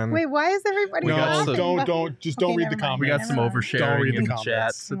man. Wait, why is everybody No, laughing? don't Okay, read never the mind. comments. We got Never some mind. Don't oversharing read the in the comments.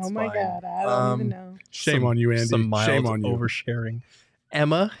 chats. It's Oh my fine. god, I don't even know. Shame on you, Andy. Some mild Shame on you. oversharing.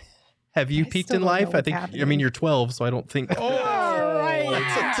 Emma, have you I peaked still in don't know life? I what's think. I happening. mean, you're 12, so I don't think. Oh, right.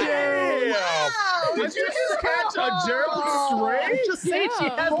 damn. Wow, Did you just catch a Gerald stray? Just say she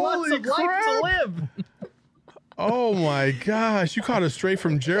Yeah. has lots Holy of life to crap. live. Oh my gosh, you caught a stray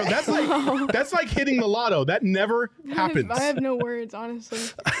from Gerald. That's like hitting the lotto. That never happens. I have no words, honestly.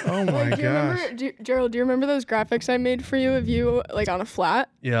 Oh my Like, do you gosh. remember, Gerald? Do you remember those graphics I made for you of you like on a flat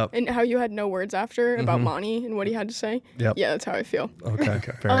Yep. and how you had no words after about Monty and what he had to say? Yep. Yeah, that's how I feel. Okay.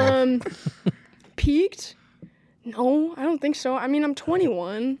 Fair enough. Peaked? No, I don't think so. I mean, I'm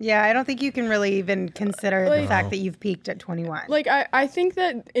 21. Yeah, I don't think you can really even consider the Like- fact that you've peaked at 21. Like, I think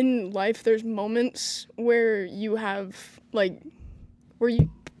that in life there's moments where you have like where you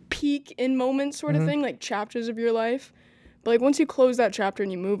peak in moments sort of thing, like chapters of your life. But like once you close that chapter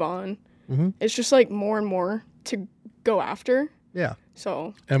and you move on, it's just like more and more to go after. Yeah.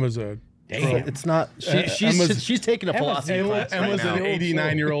 So Emma's a It's not. Emma's- She's taking a philosophy class right Emma's now. an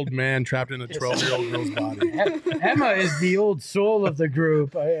 89-year-old man trapped in a 12-year-old girl's body. Emma is the old soul of the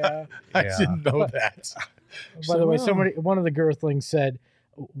group. I didn't know that. By the way, one of the girthlings said,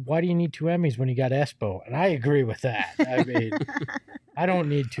 "Why do you need 2 Emmys when you got Espo?" And I agree with that. I mean, I don't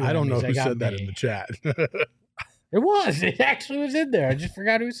need 2 Emmys. I don't know who got said that me. in the chat. It was. It actually was in there. I just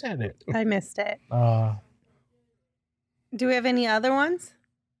forgot who said it. I missed it. Uh, Do we have any other ones?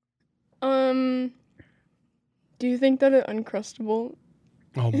 do you think that an Uncrustable?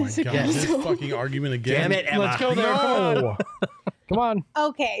 Oh my Is it god, good? this fucking argument again. Damn it, Emma. let's go there. No. Come on.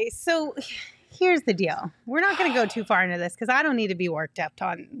 Okay, so here's the deal. We're not going to go too far into this because I don't need to be worked up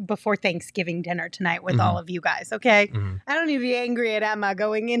on before Thanksgiving dinner tonight with all of you guys, okay? I don't need to be angry at Emma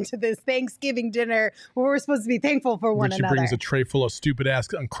going into this Thanksgiving dinner where we're supposed to be thankful for one Richie another. brings a tray full of stupid-ass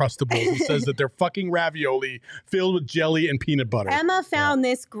Uncrustables and says that they're fucking ravioli filled with jelly and peanut butter. Emma found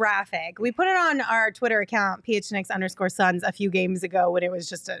this graphic. We put it on our Twitter account, PHNX_Suns, a few games ago when it was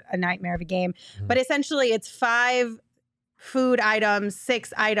just a nightmare of a game. But essentially, it's 5 food items,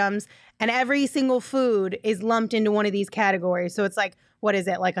 6 items, and every single food is lumped into one of these categories. So it's like, what is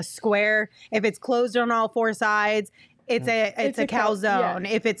it? Like a square. If it's closed on all 4 sides, it's a calzone. yeah.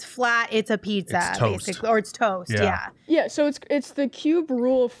 If it's flat, it's a pizza, It's toast. basically, or it's toast. Yeah. Yeah. Yeah, so it's the cube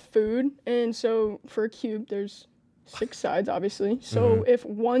rule of food, and so for a cube there's 6 sides, obviously. So if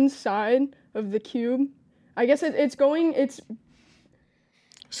one side of the cube, I guess it's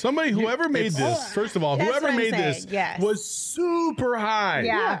Whoever made this, first of all, That's whoever what I'm made saying, this yes. was super high.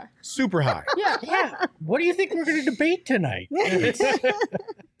 Yeah. Super high. yeah. What do you think we're going to debate tonight?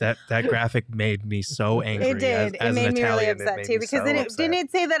 That graphic made me so angry. It did. As it made an me really Italian, upset made too me because so then upset. didn't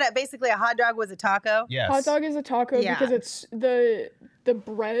it say that basically a hot dog was a taco? Yes. Hot dog is a taco Yeah. because it's the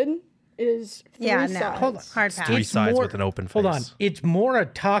bread is 3 Yeah, no. sides. Hold on. Hard pass. 3 sides with an open face. Hold on. It's more a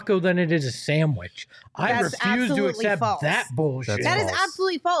taco than it is a sandwich. I That's refuse to absolutely accept false. that bullshit. That's That is false.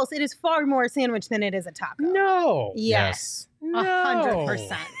 absolutely false. It is far more a sandwich than it is a taco. No. Yes. No.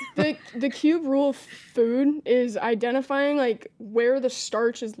 100%. The cube rule of food is identifying like where the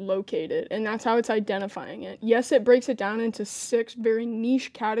starch is located, and that's how it's identifying it. Yes, it breaks it down into 6 very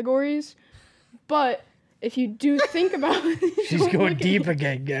niche categories, but if you do think about it, She's going deep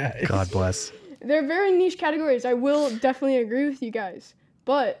again, guys. God bless. they're very niche categories. I will definitely agree with you guys.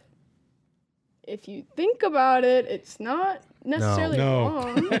 But if you think about it, it's not necessarily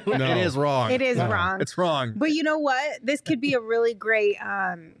wrong. No. It is wrong. It is wrong. It's wrong. But you know what? This could be a really great.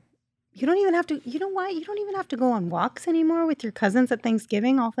 You don't even have to. You know what? You don't even have to go on walks anymore with your cousins at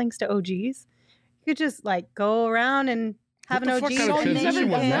Thanksgiving. All thanks to OGs. You could just like go around and have an OG,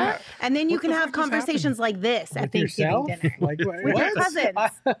 and then you can have conversations like this at Thanksgiving dinner Like, with your cousins.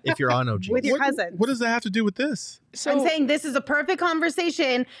 If you're on OG. With your cousins. What does that have to do with this? So I'm saying this is a perfect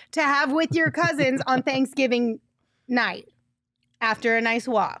conversation to have with your cousins on Thanksgiving night after a nice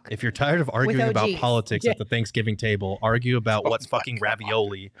walk. If you're tired of arguing about OGs. politics at the Thanksgiving table, argue about what's fucking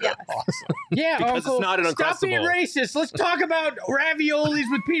ravioli. Yes. Yeah, Because Uncle, it's not an stop being Uncrustable. racist. Let's talk about raviolis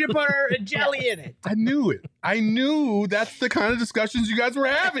with peanut butter and jelly in it. I knew it. I knew that's the kind of discussions you guys were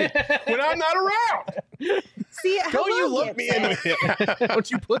having when I'm not around. See, Don't you hello look me gets in it. the hip.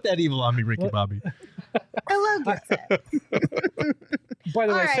 Don't you put that evil on me, Ricky Bobby. Hello gets it. By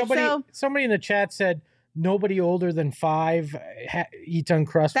the way, All right, somebody in the chat said nobody older than 5 eats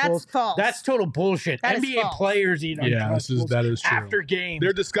Uncrustables. That's false. That's total bullshit. That is NBA false. players eat Yeah, Uncrustables that is true. after games.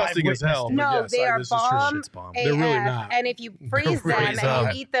 They're disgusting I've as hell. witnessed but No, yes, they are this is true. bomb. Shit's bomb. They're really AF, not. And if you freeze them Freeze and them.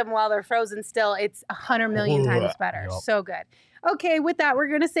 you eat them while they're frozen still, it's 100 million times better. Yep. So good. Okay, with that, we're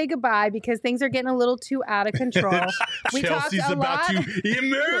going to say goodbye because things are getting a little too out of control. We talked Chelsea's a about lot. to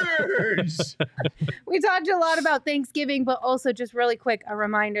emerge. We talked a lot about Thanksgiving, but also just really quick, a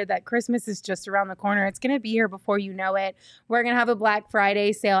reminder that Christmas is just around the corner. It's going to be here before you know it. We're going to have a Black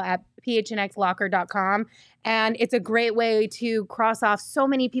Friday sale at phnxlocker.com, and it's a great way to cross off so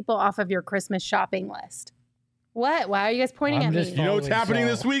many people off of your Christmas shopping list. What? Why are you guys pointing I'm at just me? You know what's happening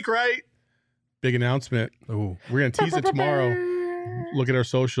this week, right? Big announcement. Ooh. We're going to tease it tomorrow. Look at our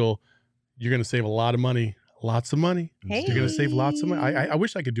social. You're going to save a lot of money. Lots of money. Hey. You're going to save lots of money. I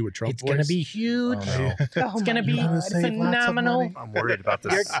wish I could do a Trump It's voice. going to be huge. Oh, no. Oh It's going to my be God. phenomenal. I'm worried about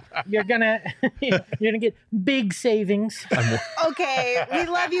this. You're gonna get big savings. Okay, we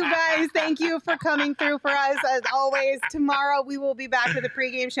love you guys. Thank you for coming through for us as always. Tomorrow we will be back with a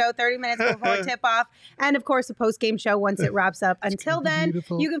pregame show 30 minutes before tip-off, and of course a postgame show once it wraps up. Until then,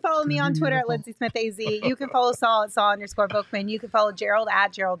 you can follow me on Twitter at LindsaySmithAZ. You can follow Saul at Saul_Bookman. You can follow Gerald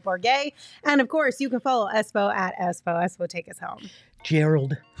at Gerald Bourget, and of course you can follow Espo at Espo. Espo, take us home.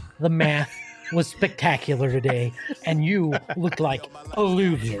 Gerald, the math was spectacular today, and you look like a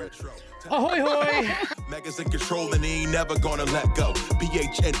loser. Ahoy hoy! Megas in control and he ain't never gonna let go.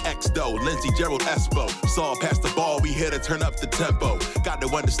 PHNX though, Lindsay, Gerald, Espo. Saw past the ball, we here to turn up the tempo. Got to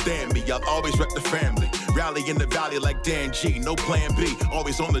understand me, I'll always rep the family. Rally in the valley like Dan G, no plan B.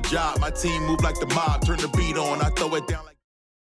 Always on the job, my team move like the mob. Turn the beat on, I throw it down like